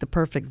to make the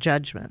perfect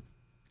judgment.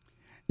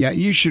 Yeah,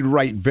 you should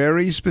write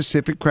very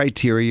specific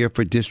criteria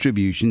for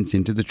distributions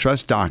into the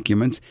trust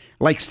documents,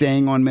 like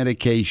staying on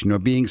medication or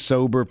being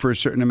sober for a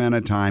certain amount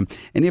of time.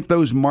 And if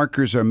those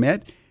markers are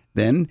met,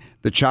 then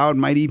the child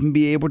might even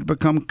be able to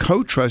become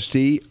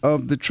co-trustee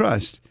of the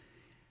trust.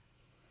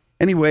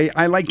 Anyway,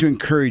 I like to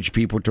encourage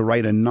people to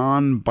write a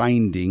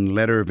non-binding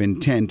letter of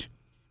intent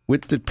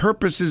with the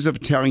purposes of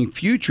telling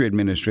future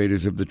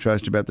administrators of the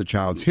trust about the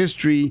child's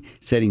history,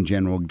 setting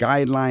general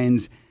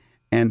guidelines,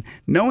 and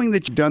knowing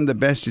that you've done the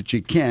best that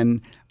you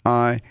can,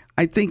 I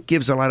think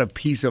gives a lot of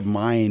peace of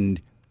mind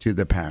to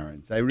the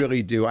parents. I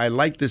really do. I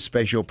like this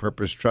special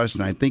purpose trust,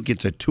 and I think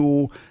it's a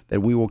tool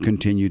that we will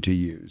continue to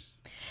use.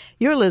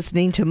 You're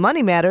listening to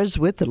Money Matters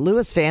with the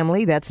Lewis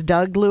family. That's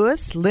Doug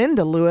Lewis,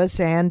 Linda Lewis,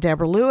 and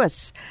Deborah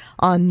Lewis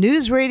on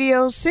News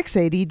Radio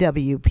 680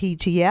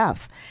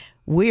 WPTF.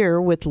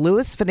 We're with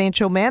Lewis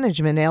Financial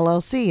Management,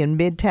 LLC in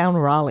Midtown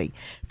Raleigh.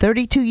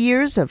 32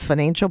 years of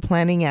financial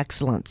planning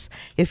excellence.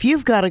 If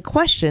you've got a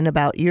question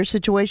about your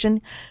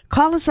situation,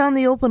 call us on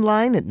the open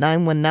line at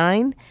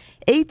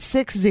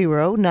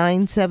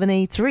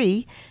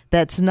 919-860-9783.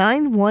 That's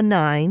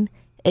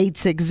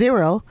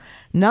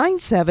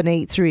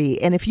 919-860-9783.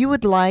 And if you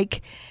would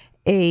like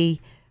a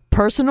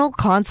personal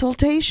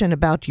consultation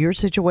about your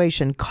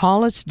situation,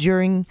 call us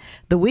during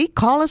the week.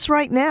 Call us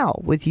right now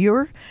with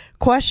your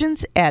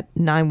questions at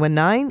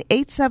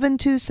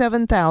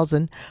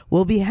 919-872-7000.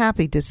 We'll be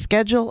happy to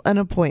schedule an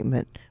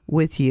appointment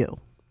with you.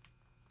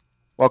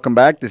 Welcome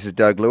back. This is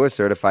Doug Lewis,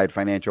 Certified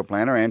Financial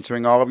Planner,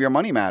 answering all of your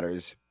money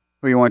matters.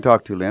 Who you want to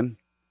talk to, Lynn?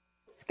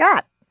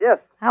 Scott. Yes.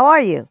 How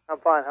are you? I'm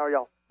fine. How are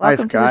y'all?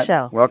 Welcome Hi, Scott. to the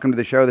show. Welcome to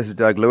the show. This is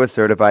Doug Lewis,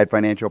 Certified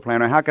Financial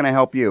Planner. How can I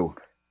help you?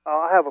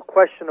 I have a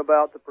question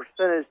about the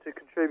percentage to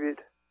contribute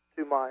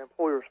to my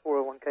employer's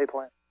 401k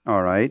plan.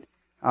 All right.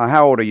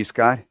 How old are you,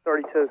 Scott?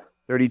 32.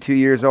 32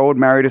 years old,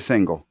 married or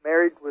single?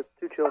 Married with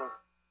 2 children.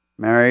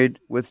 Married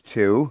with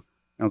 2.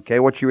 Okay,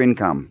 what's your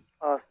income?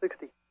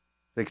 60.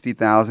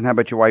 60,000. How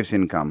about your wife's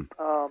income?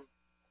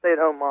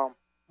 Stay-at-home mom.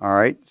 All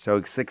right,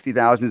 so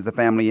 60,000 is the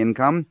family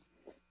income.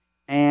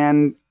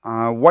 And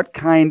what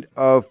kind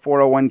of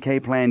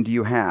 401k plan do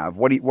you have?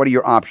 What are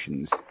your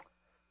options?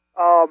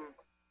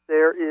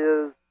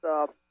 There is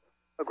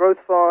a growth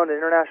fund, an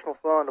international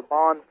fund, a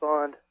bond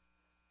fund,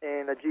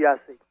 and a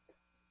GIC.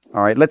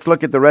 All right, let's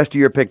look at the rest of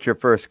your picture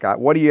first, Scott.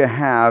 What do you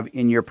have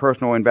in your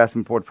personal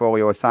investment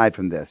portfolio aside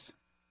from this?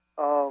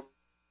 2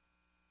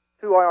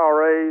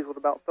 IRAs with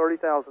about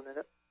 30,000 in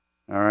it.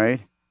 All right.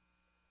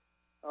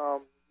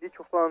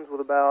 Mutual funds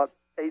with about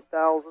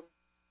 8,000.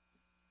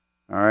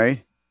 All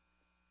right.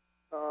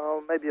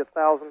 Maybe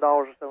 $1,000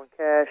 or so in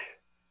cash.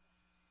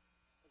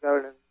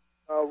 Got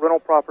a rental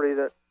property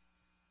that's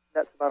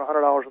about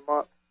 $100 a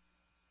month.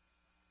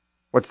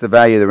 What's the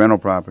value of the rental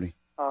property?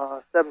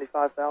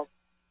 $75,000.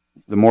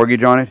 The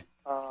mortgage on it?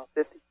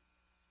 50.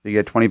 So you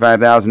get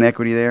 25,000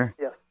 equity there?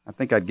 Yes. I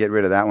think I'd get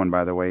rid of that one,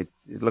 by the way.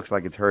 It looks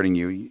like it's hurting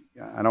you.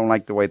 I don't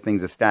like the way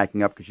things are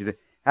stacking up because you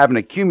haven't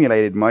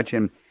accumulated much,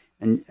 and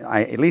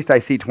at least I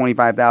see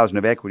 25,000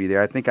 of equity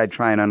there. I think I'd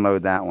try and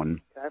unload that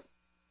one. Okay.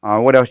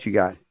 What else you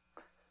got?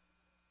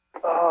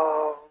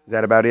 Is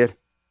that about it?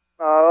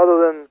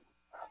 Other than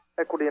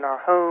equity in our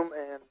home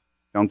and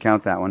Don't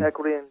count that one.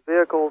 equity in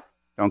vehicles.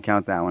 Don't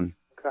count that one.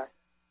 Okay.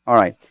 All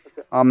right.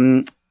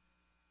 Okay.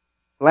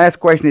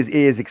 Last question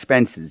is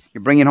expenses.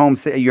 You're bringing home.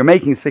 You're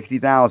making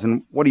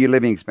 60,000. What are your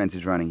living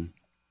expenses running?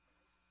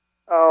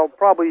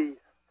 Probably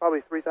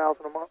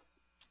 $3,000 a month.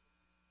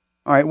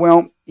 All right.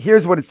 Well,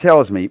 here's what it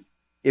tells me.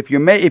 If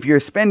you're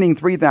spending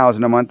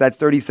 $3,000 a month, that's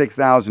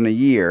 $36,000 a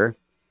year.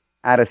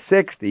 Out of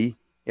 60,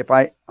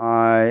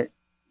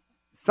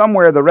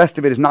 somewhere the rest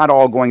of it is not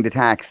all going to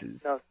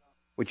taxes, No.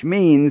 which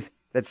means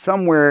that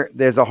somewhere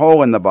there's a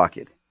hole in the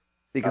bucket.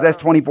 Because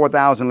that's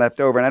 $24,000 left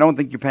over, and I don't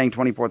think you're paying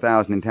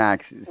 $24,000 in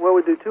taxes. Well,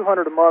 we do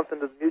 $200 a month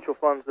into the mutual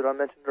funds that I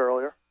mentioned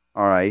earlier.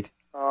 All right.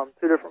 2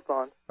 different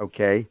funds.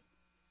 Okay.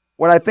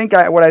 What I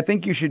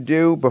think you should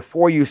do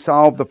before you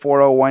solve the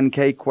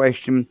 401k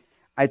question,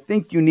 I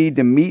think you need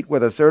to meet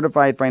with a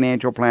certified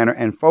financial planner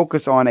and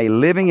focus on a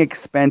living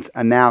expense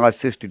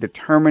analysis to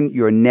determine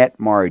your net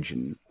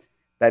margin.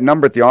 That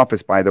number at the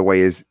office, by the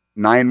way, is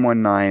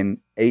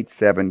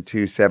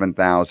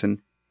 919-872-7000.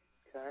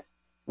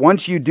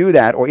 Once you do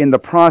that, or in the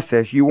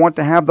process, you want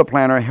to have the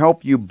planner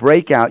help you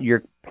break out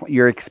your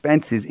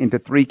expenses into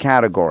 3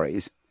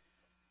 categories.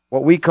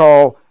 What we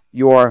call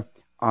your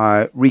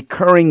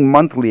recurring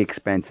monthly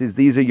expenses.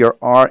 These are your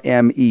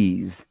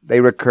RMEs. They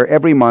recur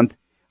every month,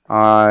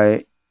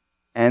 and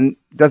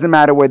it doesn't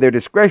matter whether they're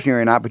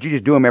discretionary or not, but you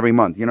just do them every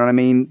month. You know what I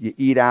mean? You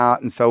eat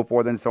out and so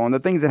forth and so on. The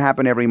things that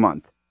happen every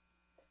month.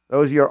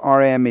 Those are your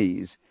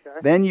RMEs. Okay.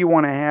 Then you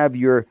want to have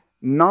your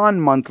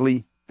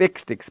non-monthly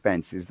fixed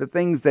expenses, the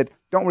things that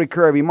don't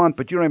recur every month,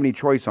 but you don't have any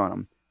choice on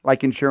them,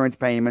 like insurance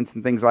payments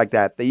and things like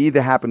that. They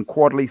either happen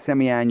quarterly,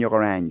 semi-annual,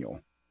 or annual.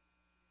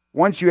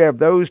 Once you have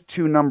those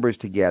 2 numbers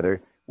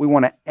together, we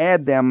want to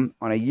add them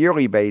on a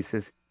yearly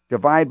basis,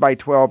 divide by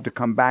 12 to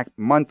come back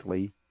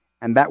monthly,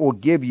 and that will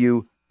give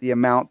you the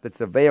amount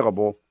that's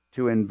available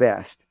to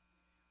invest.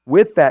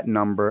 With that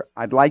number,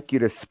 I'd like you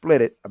to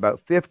split it about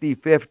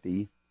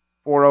 50-50,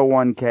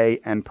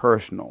 401k and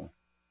personal.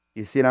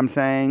 You see what I'm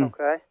saying?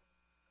 Okay.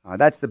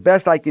 That's the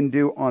best I can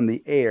do on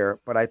the air,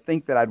 but I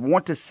think that I'd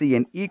want to see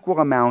an equal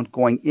amount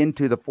going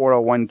into the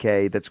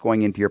 401k that's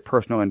going into your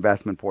personal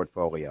investment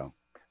portfolio.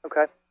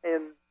 Okay.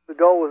 And the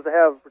goal was to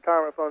have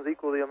retirement funds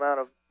equal the amount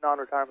of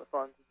non-retirement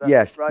funds. Is that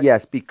yes, right?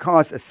 Yes,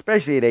 because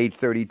especially at age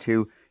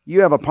 32,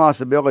 you have a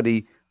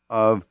possibility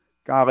of,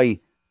 30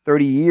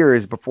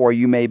 years before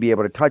you may be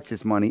able to touch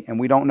this money, and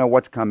we don't know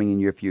what's coming in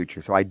your future.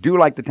 So I do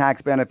like the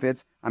tax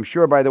benefits. I'm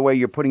sure, by the way,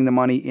 you're putting the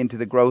money into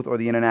the growth or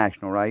the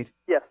international, right?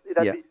 Yes,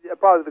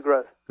 probably the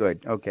growth.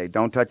 Good. Okay,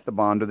 don't touch the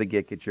bond or the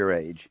GIC at your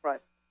age.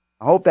 Right.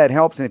 I hope that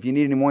helps, and if you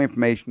need any more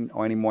information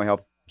or any more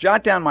help,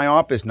 jot down my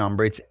office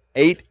number. It's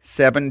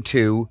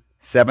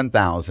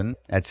 872-7000.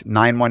 That's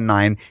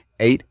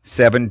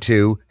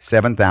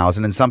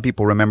 919-872-7000. And some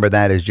people remember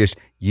that as just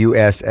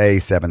USA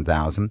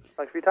 7000.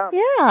 Thanks for your time.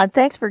 Yeah,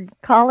 thanks for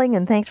calling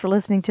and thanks for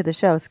listening to the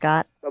show,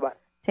 Scott. Bye-bye.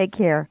 Take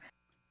care.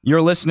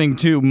 You're listening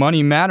to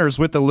Money Matters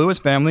with the Lewis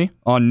family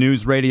on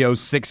News Radio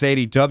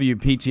 680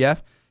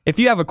 WPTF. If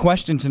you have a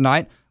question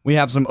tonight, we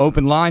have some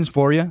open lines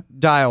for you.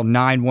 Dial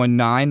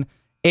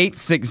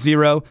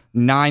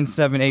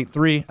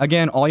 919-860-9783.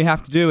 Again, all you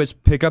have to do is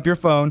pick up your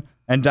phone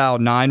and dial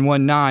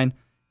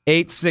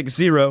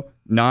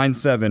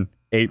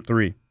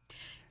 919-860-9783.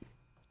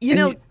 You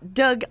know,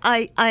 Doug,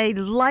 I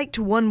liked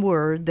one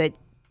word that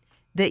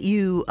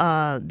you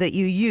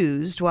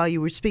used while you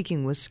were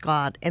speaking with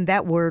Scott, and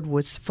that word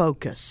was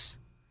focus.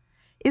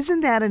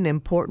 Isn't that an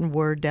important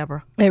word,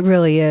 Deborah? It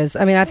really is.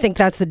 I mean, I think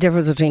that's the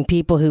difference between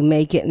people who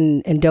make it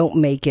and don't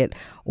make it,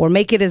 or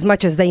make it as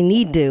much as they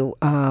need to,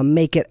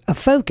 make it a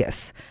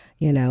focus.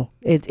 You know,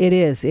 it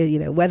is. You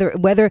know, whether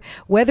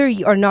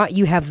or not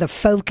you have the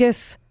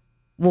focus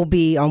will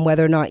be on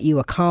whether or not you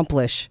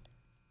accomplish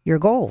your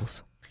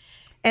goals.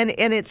 And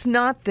it's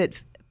not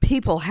that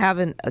people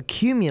haven't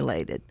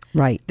accumulated.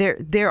 Right.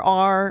 There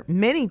are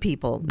many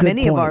people, Good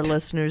many point. of our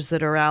listeners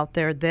that are out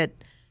there that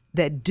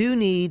do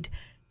need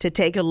to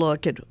take a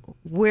look at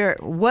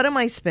what am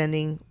I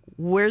spending?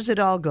 Where's it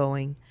all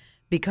going?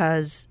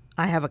 Because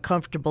I have a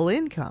comfortable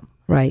income.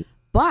 Right.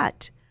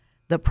 But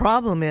the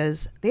problem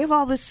is they have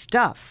all this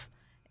stuff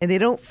and they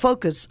don't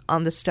focus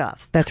on the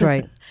stuff. That's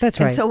right. That's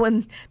right. And so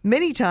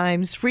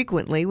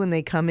frequently, when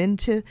they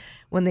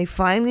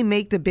finally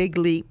make the big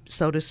leap,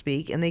 so to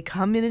speak, and they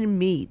come in and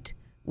meet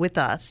with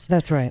us.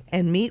 That's right.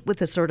 And meet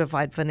with a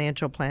certified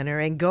financial planner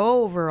and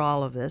go over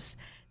all of this,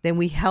 then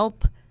we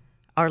help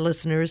our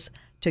listeners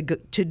to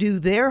do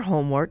their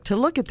homework, to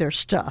look at their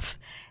stuff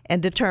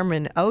and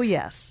determine, oh,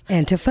 yes.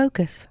 And to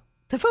focus.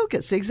 To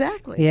focus,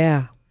 exactly.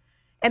 Yeah.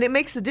 And it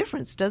makes a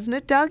difference, doesn't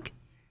it, Doug?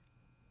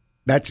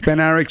 That's been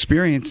our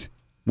experience.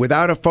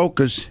 Without a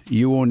focus,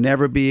 you will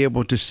never be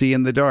able to see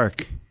in the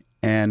dark.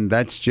 And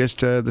that's just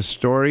the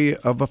story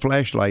of a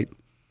flashlight.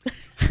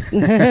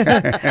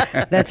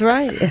 That's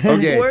right.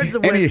 Okay. Words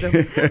of wisdom.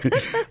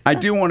 I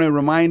do want to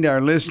remind our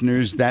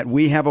listeners that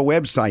we have a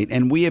website,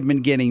 and we have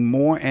been getting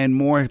more and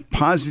more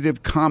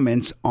positive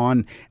comments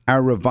on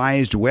our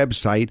revised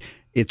website.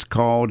 It's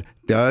called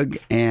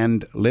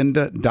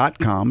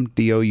DougAndLinda.com,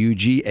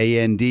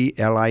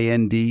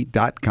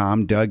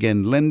 DougAndLind.com,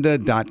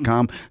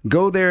 DougAndLinda.com.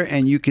 Go there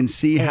and you can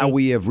see how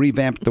we have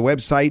revamped the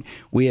website.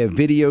 We have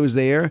videos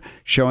there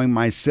showing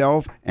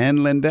myself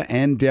and Linda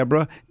and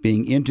Deborah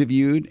being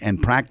interviewed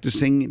and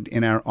practicing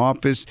in our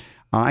office.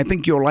 I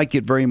think you'll like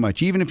it very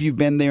much. Even if you've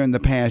been there in the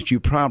past,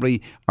 you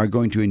probably are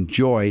going to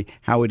enjoy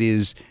how it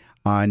is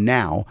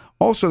now.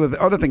 Also,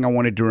 the other thing I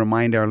wanted to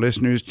remind our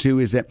listeners too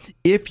is that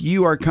if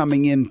you are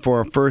coming in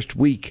for a first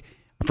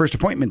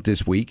appointment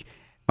this week,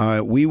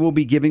 we will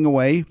be giving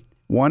away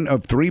one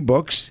of 3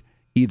 books.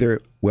 either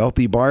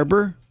wealthy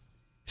barber,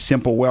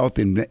 simple wealth,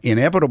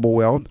 inevitable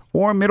wealth,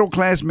 or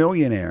middle-class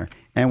millionaire.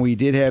 And we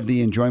did have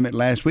the enjoyment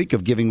last week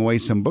of giving away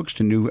some books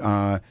to new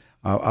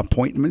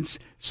appointments.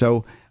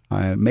 So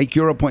make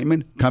your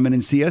appointment, come in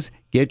and see us,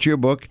 get your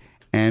book,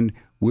 and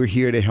we're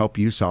here to help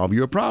you solve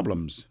your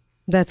problems.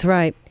 That's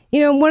right. You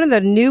know, one of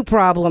the new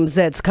problems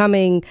that's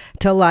coming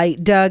to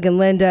light, Doug and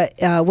Linda,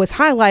 was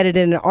highlighted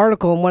in an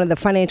article in one of the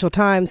Financial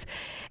Times,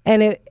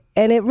 and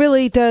it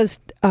really does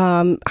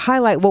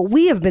highlight what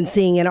we have been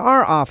seeing in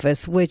our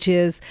office, which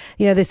is,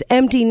 you know, this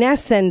empty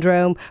nest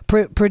syndrome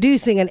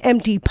producing an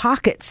empty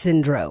pocket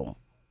syndrome.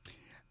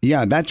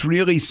 Yeah, that's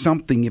really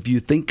something if you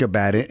think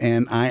about it.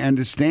 And I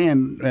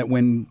understand that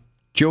when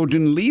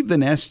children leave the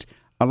nest,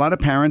 a lot of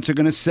parents are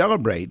going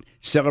to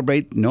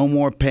celebrate no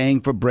more paying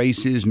for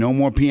braces, no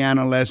more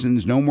piano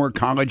lessons, no more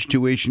college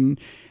tuition.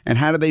 And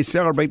how do they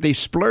celebrate? They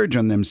splurge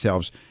on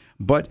themselves.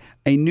 But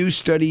a new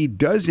study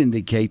does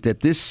indicate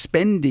that this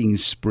spending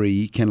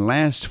spree can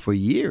last for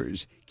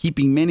years,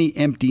 keeping many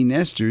empty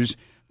nesters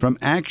from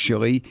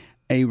actually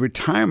a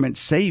retirement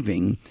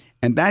saving.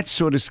 And that's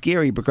sort of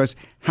scary because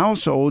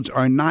households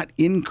are not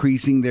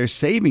increasing their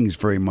savings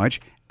very much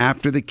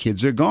after the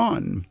kids are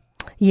gone.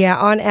 Yeah,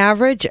 on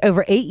average,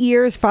 over 8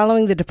 years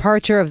following the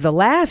departure of the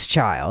last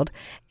child,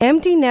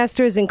 empty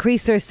nesters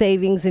increase their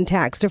savings in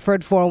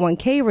tax-deferred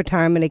 401k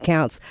retirement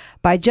accounts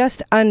by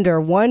just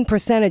under 1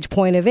 percentage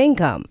point of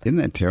income. Isn't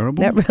that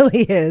terrible? That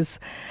really is.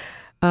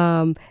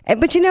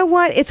 But you know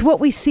what? It's what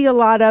we see a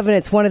lot of, and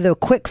it's one of the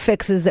quick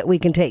fixes that we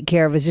can take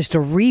care of is just to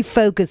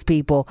refocus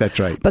people. That's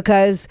right.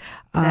 Because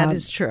that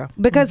is true.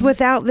 Because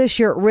without this,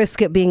 you're at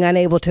risk of being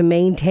unable to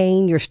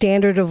maintain your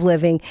standard of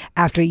living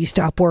after you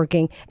stop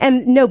working,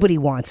 and nobody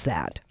wants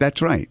that.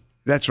 That's right.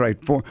 That's right.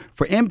 For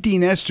empty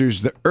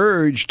nesters, the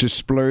urge to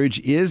splurge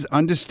is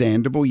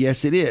understandable.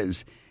 Yes, it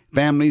is.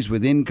 Families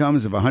with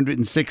incomes of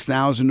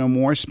 $106,000 or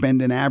more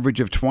spend an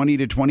average of $20,000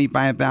 to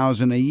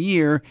 $25,000 a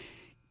year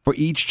for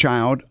each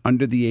child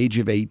under the age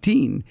of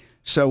 18.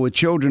 So with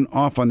children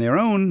off on their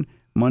own,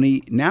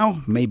 money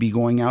now may be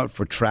going out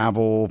for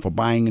travel, for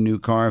buying a new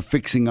car,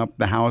 fixing up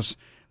the house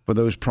for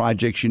those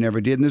projects you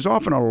never did. And there's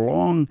often a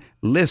long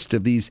list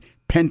of these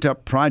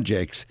pent-up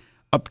projects,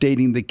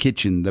 updating the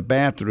kitchen, the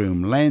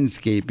bathroom,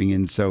 landscaping,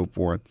 and so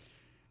forth.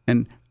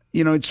 And,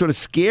 you know, it's sort of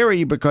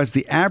scary because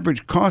the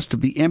average cost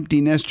of the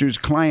empty nesters'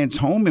 clients'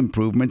 home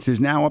improvements is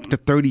now up to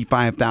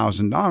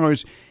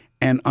 $35,000.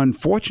 And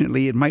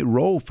unfortunately, it might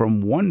roll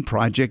from one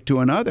project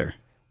to another.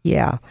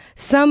 Yeah.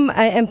 Some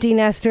empty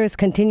nesters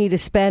continue to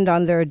spend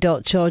on their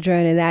adult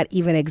children, and that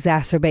even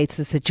exacerbates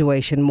the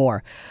situation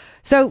more.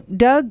 So,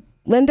 Doug,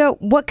 Linda,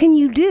 what can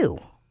you do?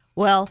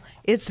 Well,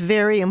 it's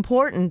very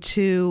important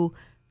to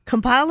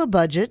compile a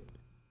budget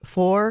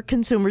for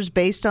consumers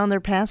based on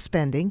their past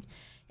spending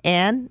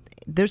and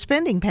their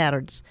spending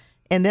patterns.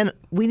 And then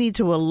we need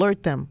to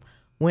alert them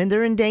when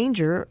they're in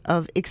danger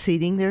of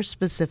exceeding their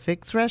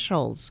specific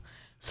thresholds.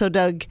 So,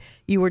 Doug,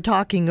 you were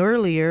talking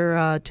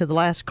earlier to the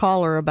last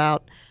caller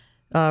about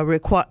not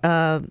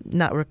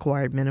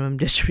required minimum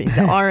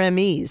distribution, the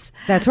RMEs.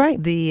 That's right.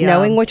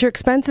 Knowing what your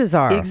expenses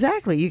are.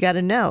 Exactly. You got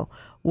to know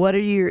what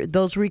are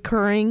those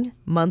recurring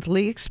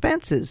monthly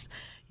expenses.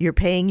 You're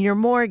paying your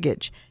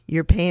mortgage.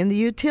 You're paying the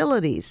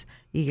utilities.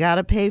 You got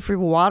to pay for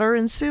water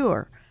and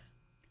sewer.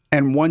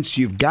 And once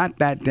you've got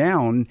that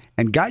down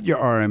and got your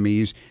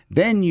RMEs,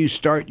 then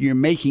you're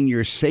making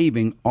your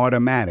saving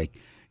automatic.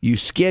 You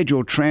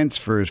schedule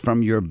transfers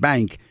from your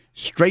bank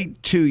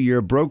straight to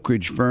your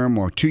brokerage firm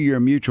or to your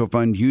mutual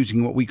fund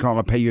using what we call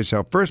a Pay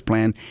Yourself First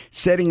plan,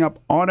 setting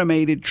up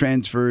automated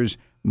transfers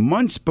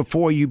months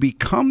before you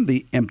become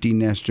the empty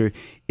nester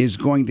is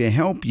going to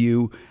help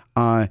you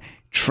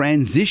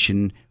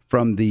transition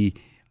from the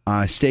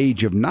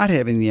stage of not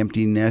having the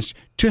empty nest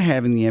to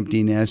having the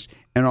empty nest,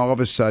 and all of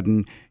a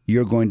sudden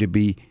you're going to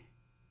be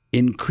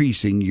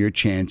increasing your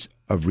chance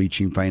of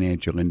reaching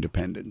financial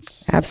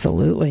independence.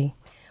 Absolutely.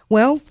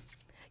 Well,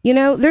 you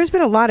know, there's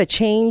been a lot of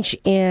change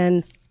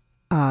in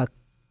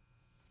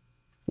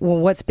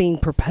what's being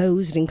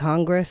proposed in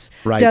Congress.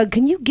 Right. Doug,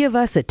 can you give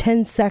us a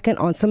 10-second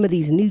on some of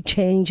these new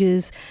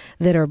changes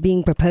that are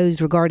being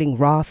proposed regarding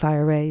Roth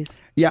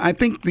IRAs? Yeah, I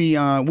think we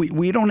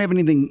don't have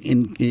anything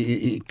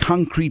in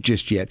concrete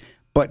just yet,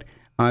 but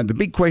the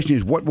big question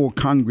is, what will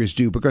Congress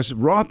do? Because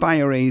Roth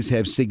IRAs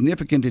have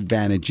significant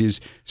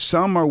advantages.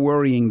 Some are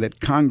worrying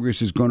that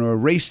Congress is going to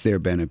erase their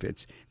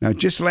benefits. Now,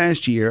 just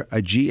last year, a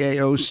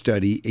GAO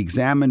study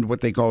examined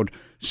what they called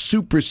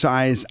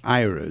supersize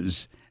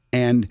IRAs,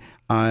 and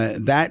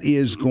that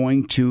is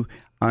going to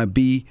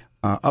be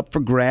up for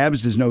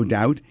grabs, there's no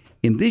doubt.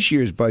 In this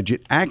year's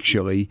budget,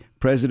 actually,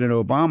 President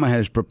Obama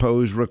has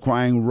proposed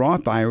requiring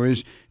Roth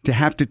IRAs to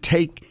have to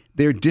take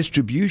their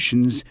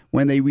distributions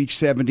when they reach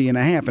 70 and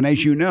a half. And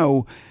as you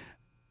know,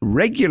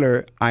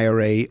 regular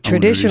IRA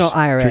Traditional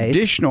IRAs.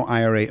 Traditional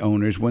IRA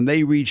owners, when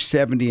they reach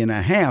 70 and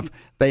a half,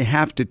 they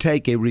have to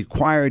take a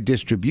required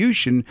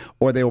distribution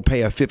or they will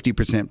pay a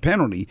 50%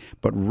 penalty.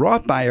 But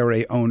Roth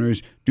IRA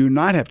owners do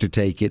not have to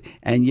take it,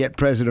 and yet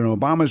President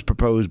Obama's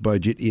proposed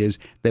budget is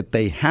that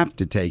they have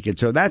to take it.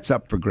 So that's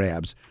up for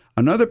grabs.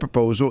 Another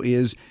proposal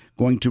is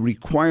going to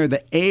require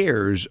the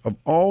heirs of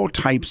all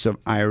types of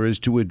IRAs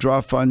to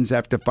withdraw funds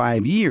after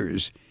 5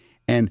 years.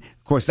 And,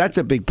 of course, that's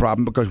a big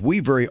problem because we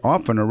very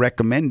often are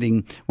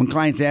recommending, when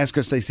clients ask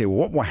us, they say, well,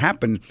 what will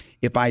happen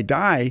if I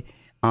die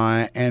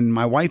and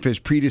my wife has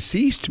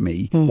predeceased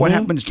me? Mm-hmm. What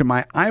happens to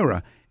my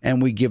IRA? And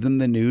we give them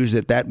the news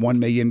that $1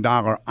 million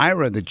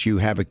IRA that you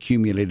have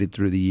accumulated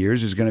through the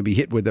years is going to be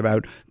hit with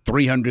about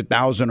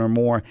 $300,000 or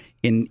more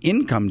in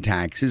income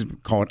taxes,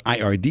 called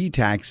IRD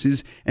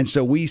taxes. And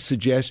so we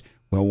suggest,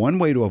 well, one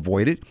way to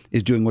avoid it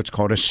is doing what's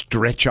called a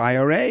stretch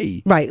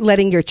IRA. Right,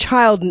 letting your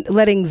child,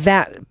 letting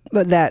that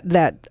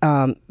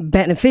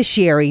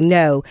beneficiary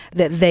know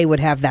that they would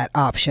have that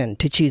option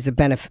to choose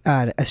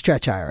a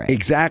stretch IRA.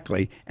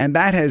 Exactly, and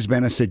that has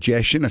been a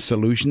suggestion, a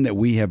solution that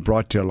we have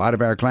brought to a lot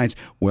of our clients.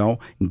 Well,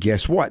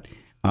 guess what?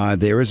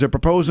 There is a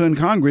proposal in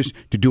Congress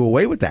to do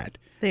away with that.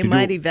 They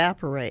might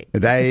evaporate.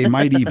 They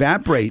might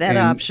evaporate. That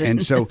option.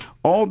 And so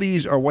all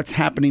these are what's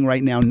happening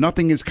right now.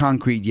 Nothing is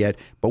concrete yet,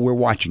 but we're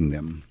watching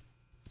them.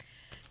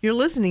 You're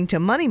listening to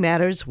Money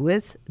Matters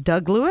with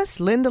Doug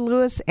Lewis, Linda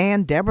Lewis,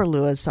 and Deborah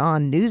Lewis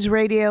on News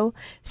Radio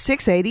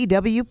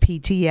 680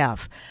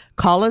 WPTF.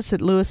 Call us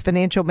at Lewis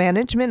Financial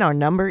Management. Our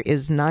number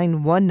is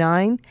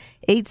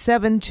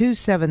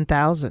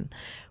 919-872-7000.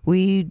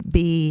 We'd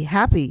be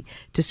happy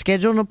to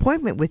schedule an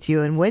appointment with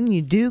you. And when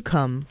you do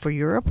come for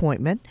your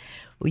appointment,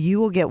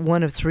 you will get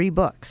one of 3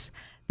 books: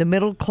 The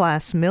Middle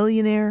Class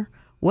Millionaire,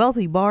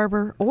 Wealthy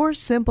Barber, or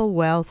Simple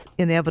Wealth,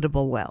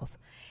 Inevitable Wealth.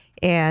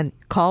 And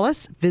call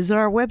us, visit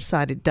our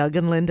website at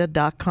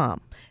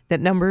dougandlinda.com. That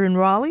number in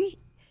Raleigh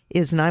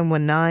is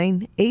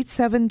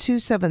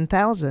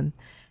 919-872-7000,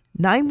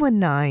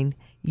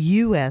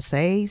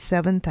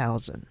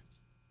 919-USA-7000.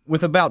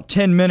 With about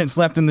 10 minutes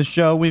left in the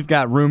show, we've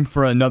got room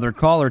for another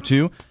call or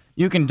two.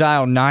 You can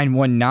dial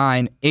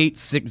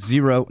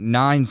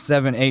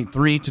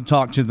 919-860-9783 to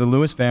talk to the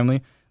Lewis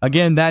family.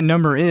 Again, that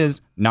number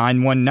is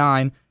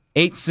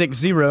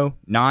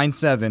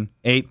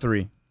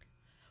 919-860-9783.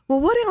 Well,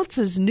 what else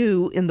is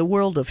new in the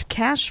world of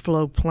cash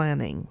flow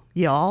planning,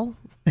 y'all?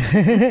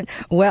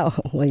 Well,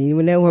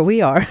 you know where we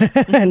are,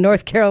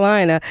 North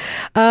Carolina.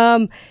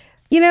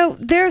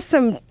 There's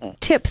some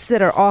tips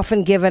that are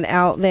often given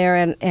out there,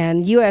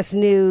 and U.S.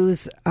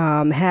 News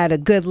had a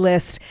good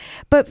list.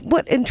 But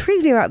what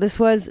intrigued me about this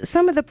was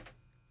some of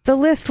the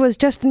list was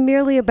just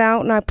merely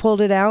about, and I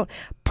pulled it out,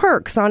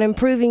 perks on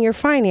improving your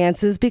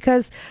finances,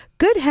 because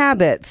good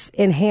habits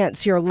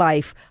enhance your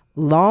life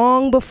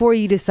long before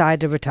you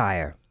decide to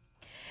retire.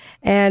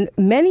 And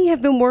many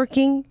have been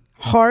working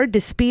hard to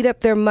speed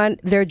up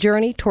their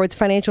journey towards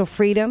financial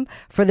freedom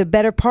for the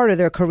better part of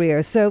their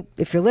career. So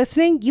if you're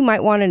listening, you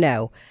might want to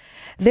know.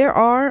 There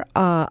are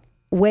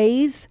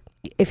ways,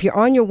 if you're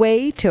on your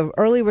way to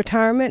early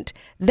retirement,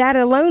 that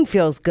alone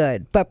feels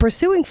good. But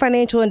pursuing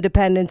financial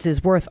independence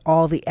is worth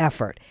all the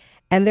effort.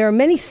 And there are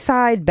many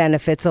side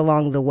benefits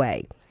along the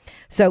way.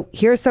 So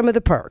here are some of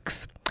the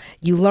perks.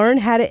 You learn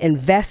how to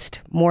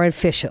invest more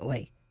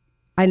efficiently.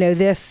 I know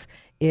this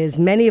is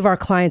many of our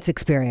clients'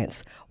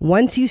 experience.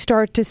 Once you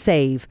start to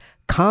save,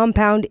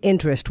 compound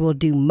interest will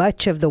do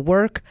much of the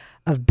work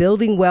of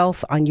building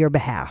wealth on your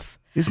behalf.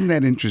 Isn't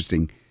that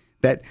interesting?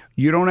 That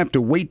you don't have to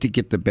wait to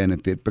get the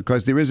benefit,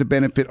 because there is a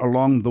benefit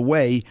along the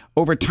way.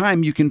 Over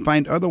time, you can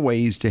find other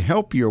ways to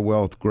help your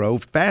wealth grow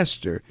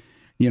faster.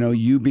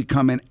 You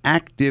become an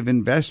active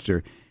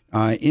investor.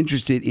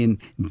 Interested in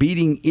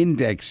beating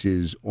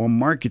indexes or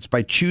markets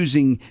by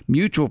choosing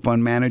mutual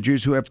fund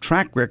managers who have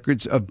track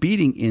records of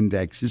beating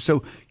indexes.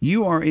 So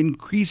you are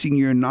increasing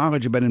your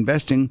knowledge about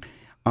investing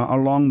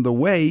along the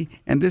way,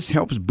 and this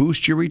helps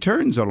boost your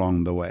returns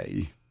along the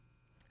way.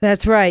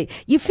 That's right.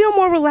 You feel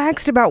more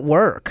relaxed about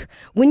work.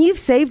 When you've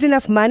saved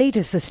enough money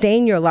to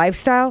sustain your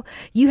lifestyle,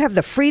 you have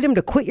the freedom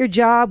to quit your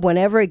job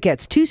whenever it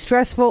gets too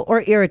stressful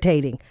or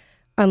irritating.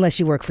 Unless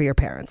you work for your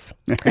parents.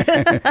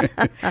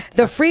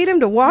 The freedom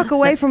to walk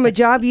away from a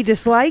job you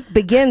dislike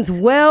begins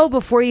well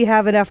before you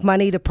have enough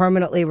money to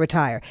permanently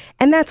retire.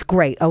 And that's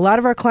great. A lot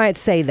of our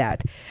clients say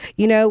that.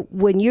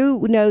 When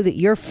you know that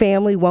your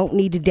family won't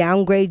need to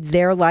downgrade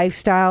their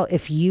lifestyle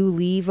if you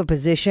leave a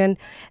position,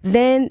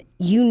 then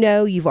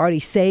you've already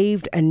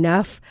saved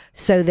enough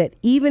so that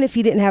even if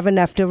you didn't have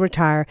enough to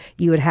retire,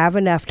 you would have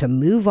enough to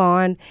move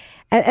on.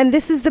 And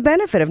this is the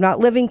benefit of not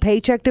living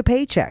paycheck to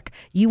paycheck.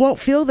 You won't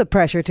feel the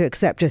pressure to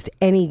accept just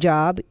any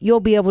job.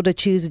 You'll be able to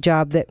choose a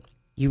job that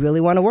you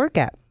really want to work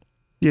at.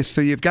 Yes,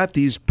 so you've got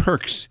these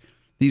perks.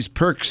 These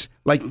perks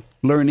like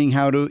learning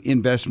how to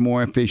invest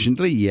more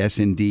efficiently, yes,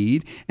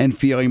 indeed, and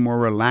feeling more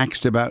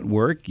relaxed about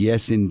work,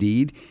 yes,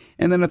 indeed.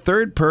 And then a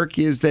third perk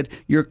is that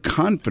your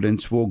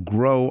confidence will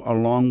grow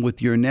along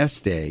with your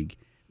nest egg.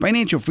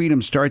 Financial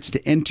freedom starts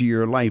to enter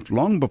your life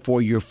long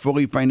before you're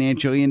fully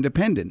financially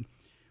independent.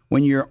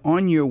 when you're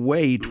on your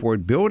way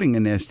toward building a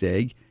nest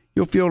egg,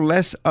 you'll feel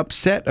less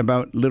upset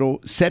about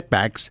little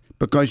setbacks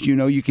because you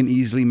know you can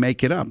easily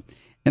make it up.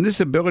 And this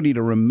ability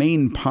to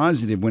remain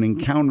positive when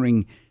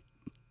encountering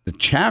the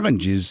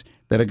challenges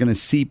that are going to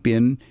seep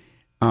in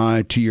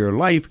to your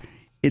life,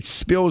 it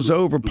spills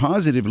over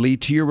positively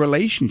to your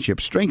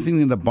relationship,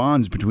 strengthening the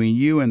bonds between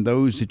you and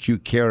those that you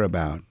care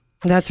about.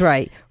 That's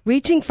right.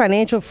 Reaching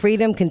financial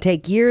freedom can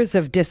take years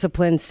of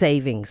disciplined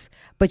savings,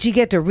 but you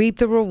get to reap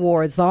the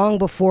rewards long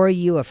before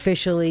you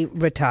officially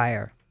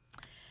retire.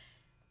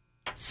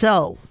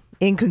 So,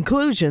 in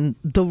conclusion,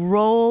 the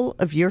role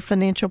of your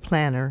financial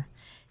planner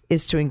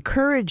is to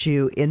encourage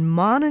you in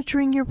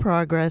monitoring your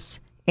progress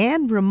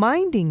and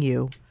reminding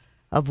you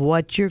of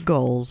what your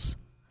goals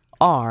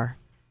are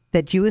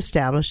that you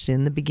established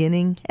in the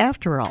beginning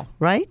after all,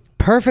 right?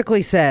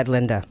 Perfectly said,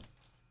 Linda.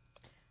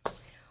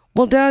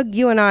 Well, Doug,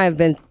 you and I have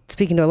been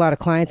speaking to a lot of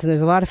clients, and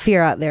there's a lot of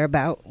fear out there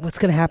about what's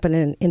going to happen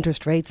in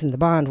interest rates in the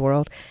bond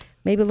world.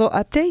 Maybe a little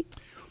update?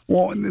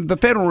 Well, the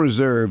Federal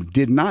Reserve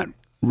did not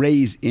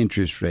raise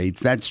interest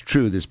rates. That's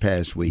true this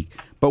past week.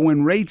 But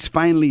when rates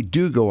finally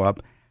do go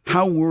up,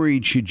 how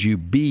worried should you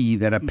be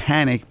that a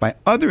panic by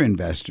other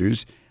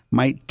investors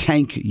might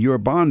tank your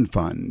bond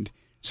fund?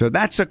 So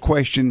that's a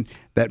question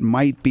that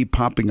might be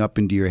popping up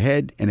into your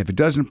head. And if it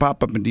doesn't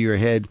pop up into your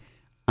head,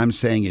 I'm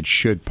saying it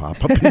should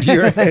pop up into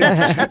your head.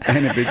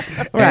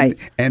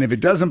 And if it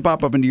doesn't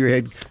pop up into your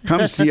head,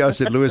 come see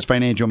us at Lewis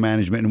Financial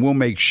Management, and we'll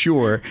make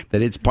sure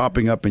that it's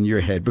popping up in your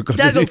head. Because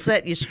Doug will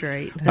set you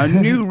straight. A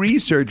new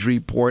research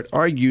report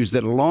argues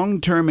that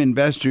long-term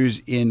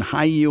investors in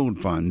high-yield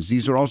funds,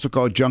 these are also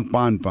called junk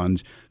bond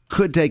funds,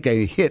 could take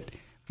a hit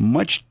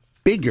much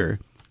bigger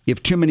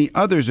if too many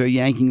others are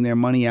yanking their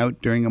money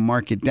out during a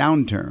market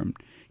downturn.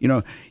 You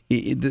know,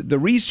 the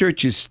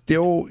research is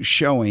still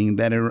showing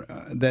that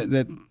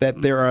that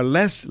there are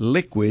less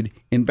liquid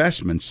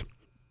investments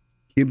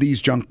in these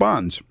junk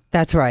bonds.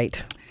 That's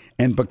right.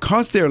 And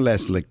because they're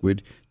less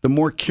liquid, the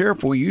more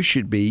careful you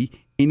should be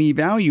in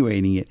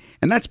evaluating it.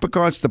 And that's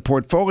because the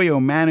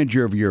portfolio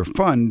manager of your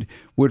fund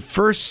would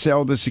first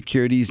sell the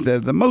securities that are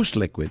the most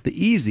liquid,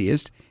 the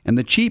easiest, and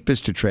the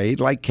cheapest to trade,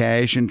 like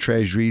cash and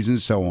treasuries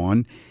and so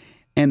on.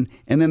 And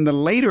then the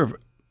later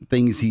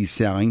things he's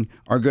selling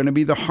are going to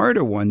be the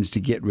harder ones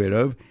to get rid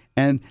of.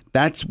 And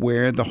that's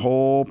where the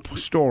whole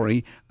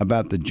story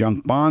about the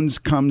junk bonds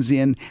comes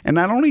in. And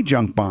not only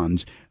junk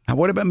bonds,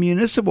 what about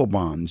municipal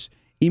bonds,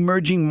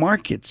 emerging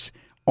markets?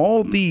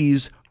 All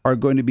these are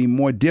going to be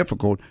more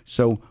difficult.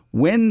 So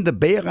when the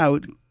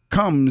bailout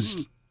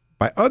comes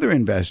by other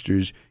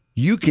investors,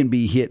 you can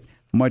be hit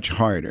much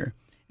harder.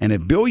 And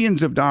if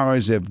billions of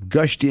dollars have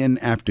gushed in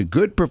after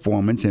good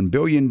performance and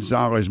billions of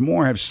dollars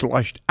more have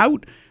slushed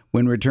out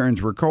when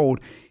returns were cold,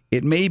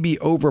 it may be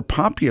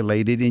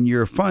overpopulated in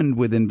your fund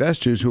with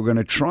investors who are going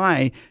to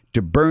try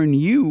to burn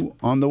you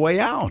on the way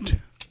out.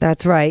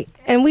 That's right.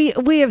 And we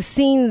have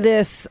seen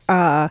this,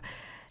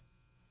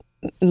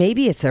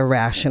 maybe it's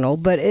irrational,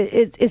 but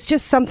it's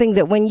just something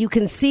that when you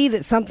can see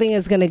that something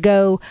is going to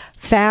go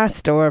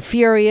fast or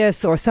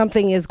furious or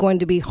something is going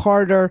to be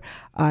harder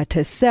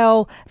to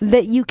sell,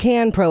 that you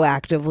can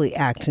proactively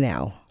act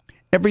now.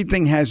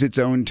 Everything has its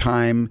own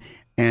time.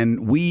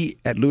 And we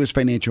at Lewis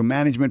Financial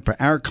Management, for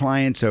our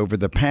clients over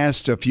the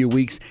past few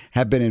weeks,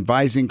 have been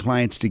advising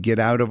clients to get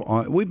out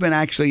of we've been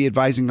actually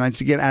advising clients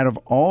to get out of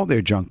all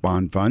their junk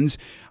bond funds.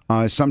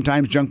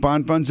 Sometimes junk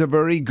bond funds are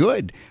very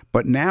good.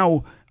 But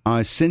now,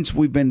 since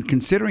we've been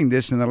considering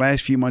this in the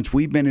last few months,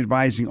 we've been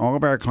advising all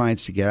of our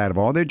clients to get out of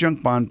all their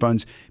junk bond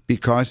funds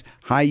because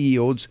high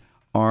yields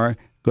are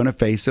going to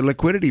face a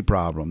liquidity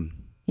problem.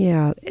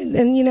 Yeah.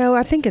 And, you know,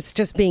 I think it's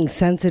just being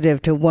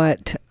sensitive to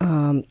what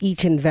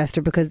each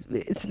investor, because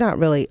it's not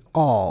really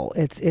all.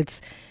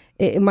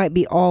 It might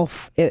be all.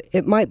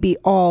 It might be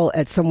all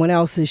at someone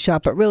else's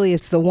shop, but really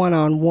it's the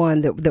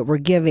one-on-one that we're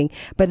giving.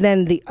 But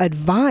then the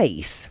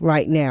advice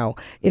right now,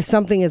 if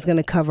something is going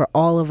to cover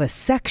all of a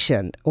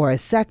section or a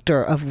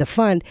sector of the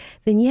fund,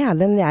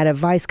 then that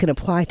advice can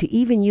apply to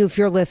even you if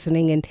you're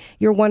listening and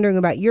you're wondering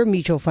about your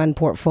mutual fund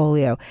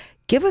portfolio.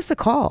 Give us a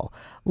call.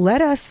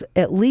 Let us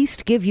at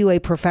least give you a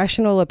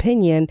professional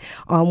opinion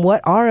on what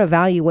our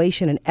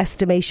evaluation and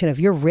estimation of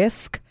your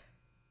risk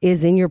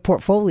is in your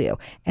portfolio.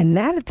 And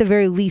that at the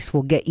very least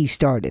will get you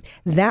started.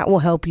 That will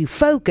help you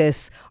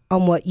focus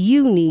on what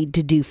you need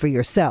to do for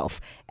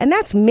yourself. And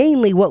that's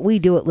mainly what we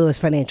do at Lewis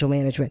Financial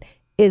Management,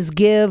 is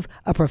give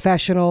a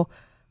professional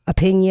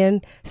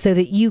opinion so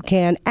that you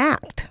can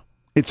act.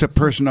 It's a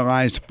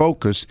personalized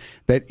focus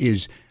that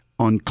is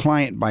on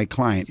client by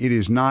client. It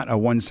is not a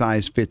one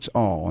size fits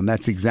all, and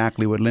that's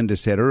exactly what Linda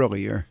said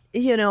earlier.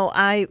 You know,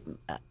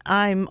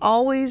 I'm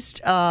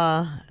always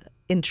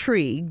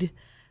intrigued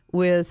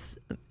with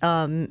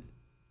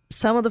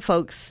some of the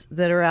folks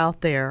that are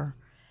out there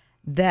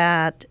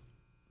that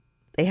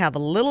they have a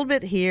little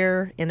bit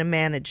here in a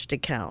managed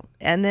account,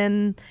 and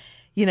then,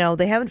 you know,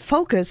 they haven't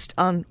focused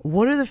on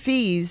what are the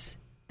fees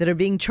that are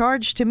being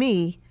charged to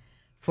me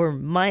for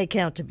my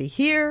account to be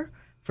here,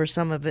 for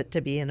some of it to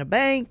be in a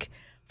bank,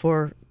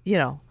 for, you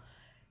know.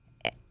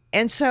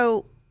 And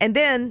so And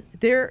then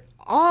they're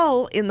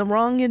all in the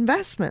wrong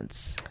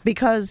investments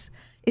because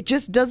it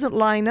just doesn't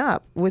line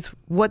up with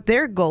what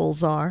their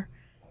goals are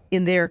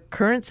in their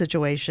current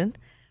situation,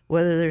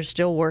 whether they're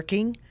still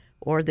working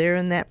or they're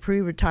in that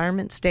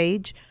pre-retirement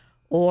stage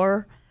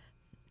or,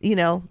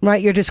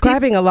 Right, you're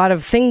describing a lot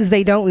of things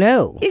they don't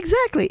know.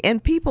 Exactly.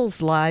 And people's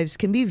lives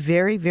can be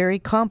very, very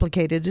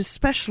complicated,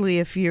 especially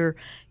if you're,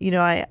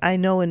 I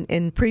know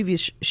in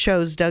previous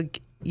shows, Doug,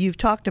 you've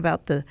talked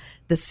about the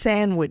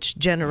sandwich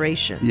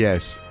generation.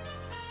 Yes.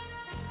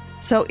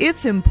 So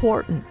it's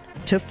important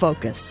to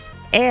focus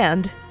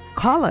and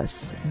call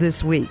us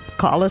this week.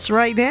 Call us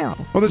right now.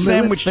 Well, the Lewis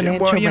sandwich.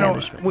 Financial Well,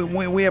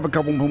 Management. we have a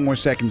couple more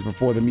seconds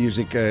before the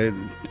music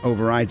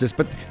overrides us.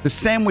 But the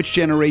sandwich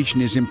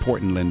generation is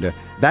important, Linda.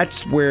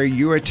 That's where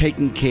you are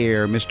taking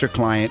care, Mr.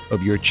 Client,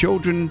 of your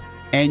children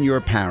and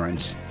your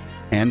parents,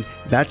 and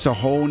that's a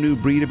whole new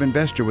breed of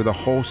investor with a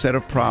whole set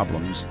of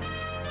problems.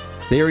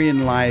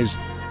 Therein lies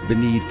the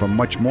need for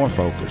much more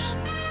focus.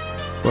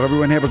 Well,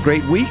 everyone have a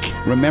great week.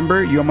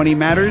 Remember, your money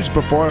matters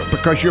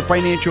because your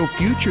financial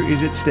future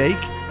is at stake,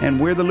 and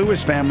we're the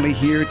Lewis family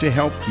here to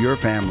help your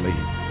family.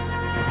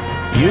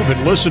 You've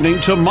been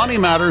listening to Money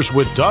Matters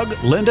with Doug,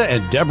 Linda,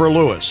 and Deborah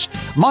Lewis.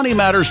 Money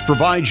Matters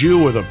provides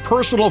you with a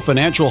personal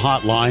financial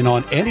hotline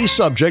on any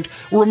subject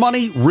where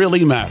money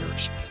really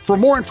matters. For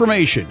more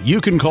information,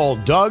 you can call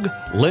Doug,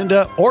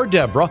 Linda, or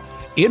Deborah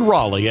in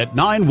Raleigh at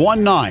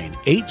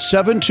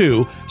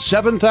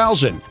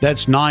 919-872-7000.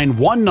 That's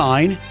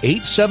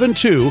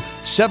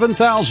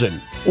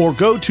 919-872-7000. Or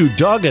go to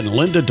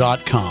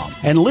DougAndLinda.com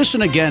and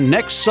listen again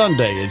next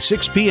Sunday at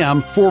 6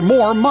 p.m. for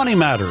more Money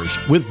Matters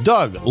with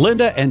Doug,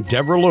 Linda, and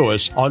Deborah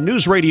Lewis on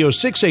News Radio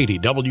 680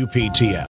 WPTF.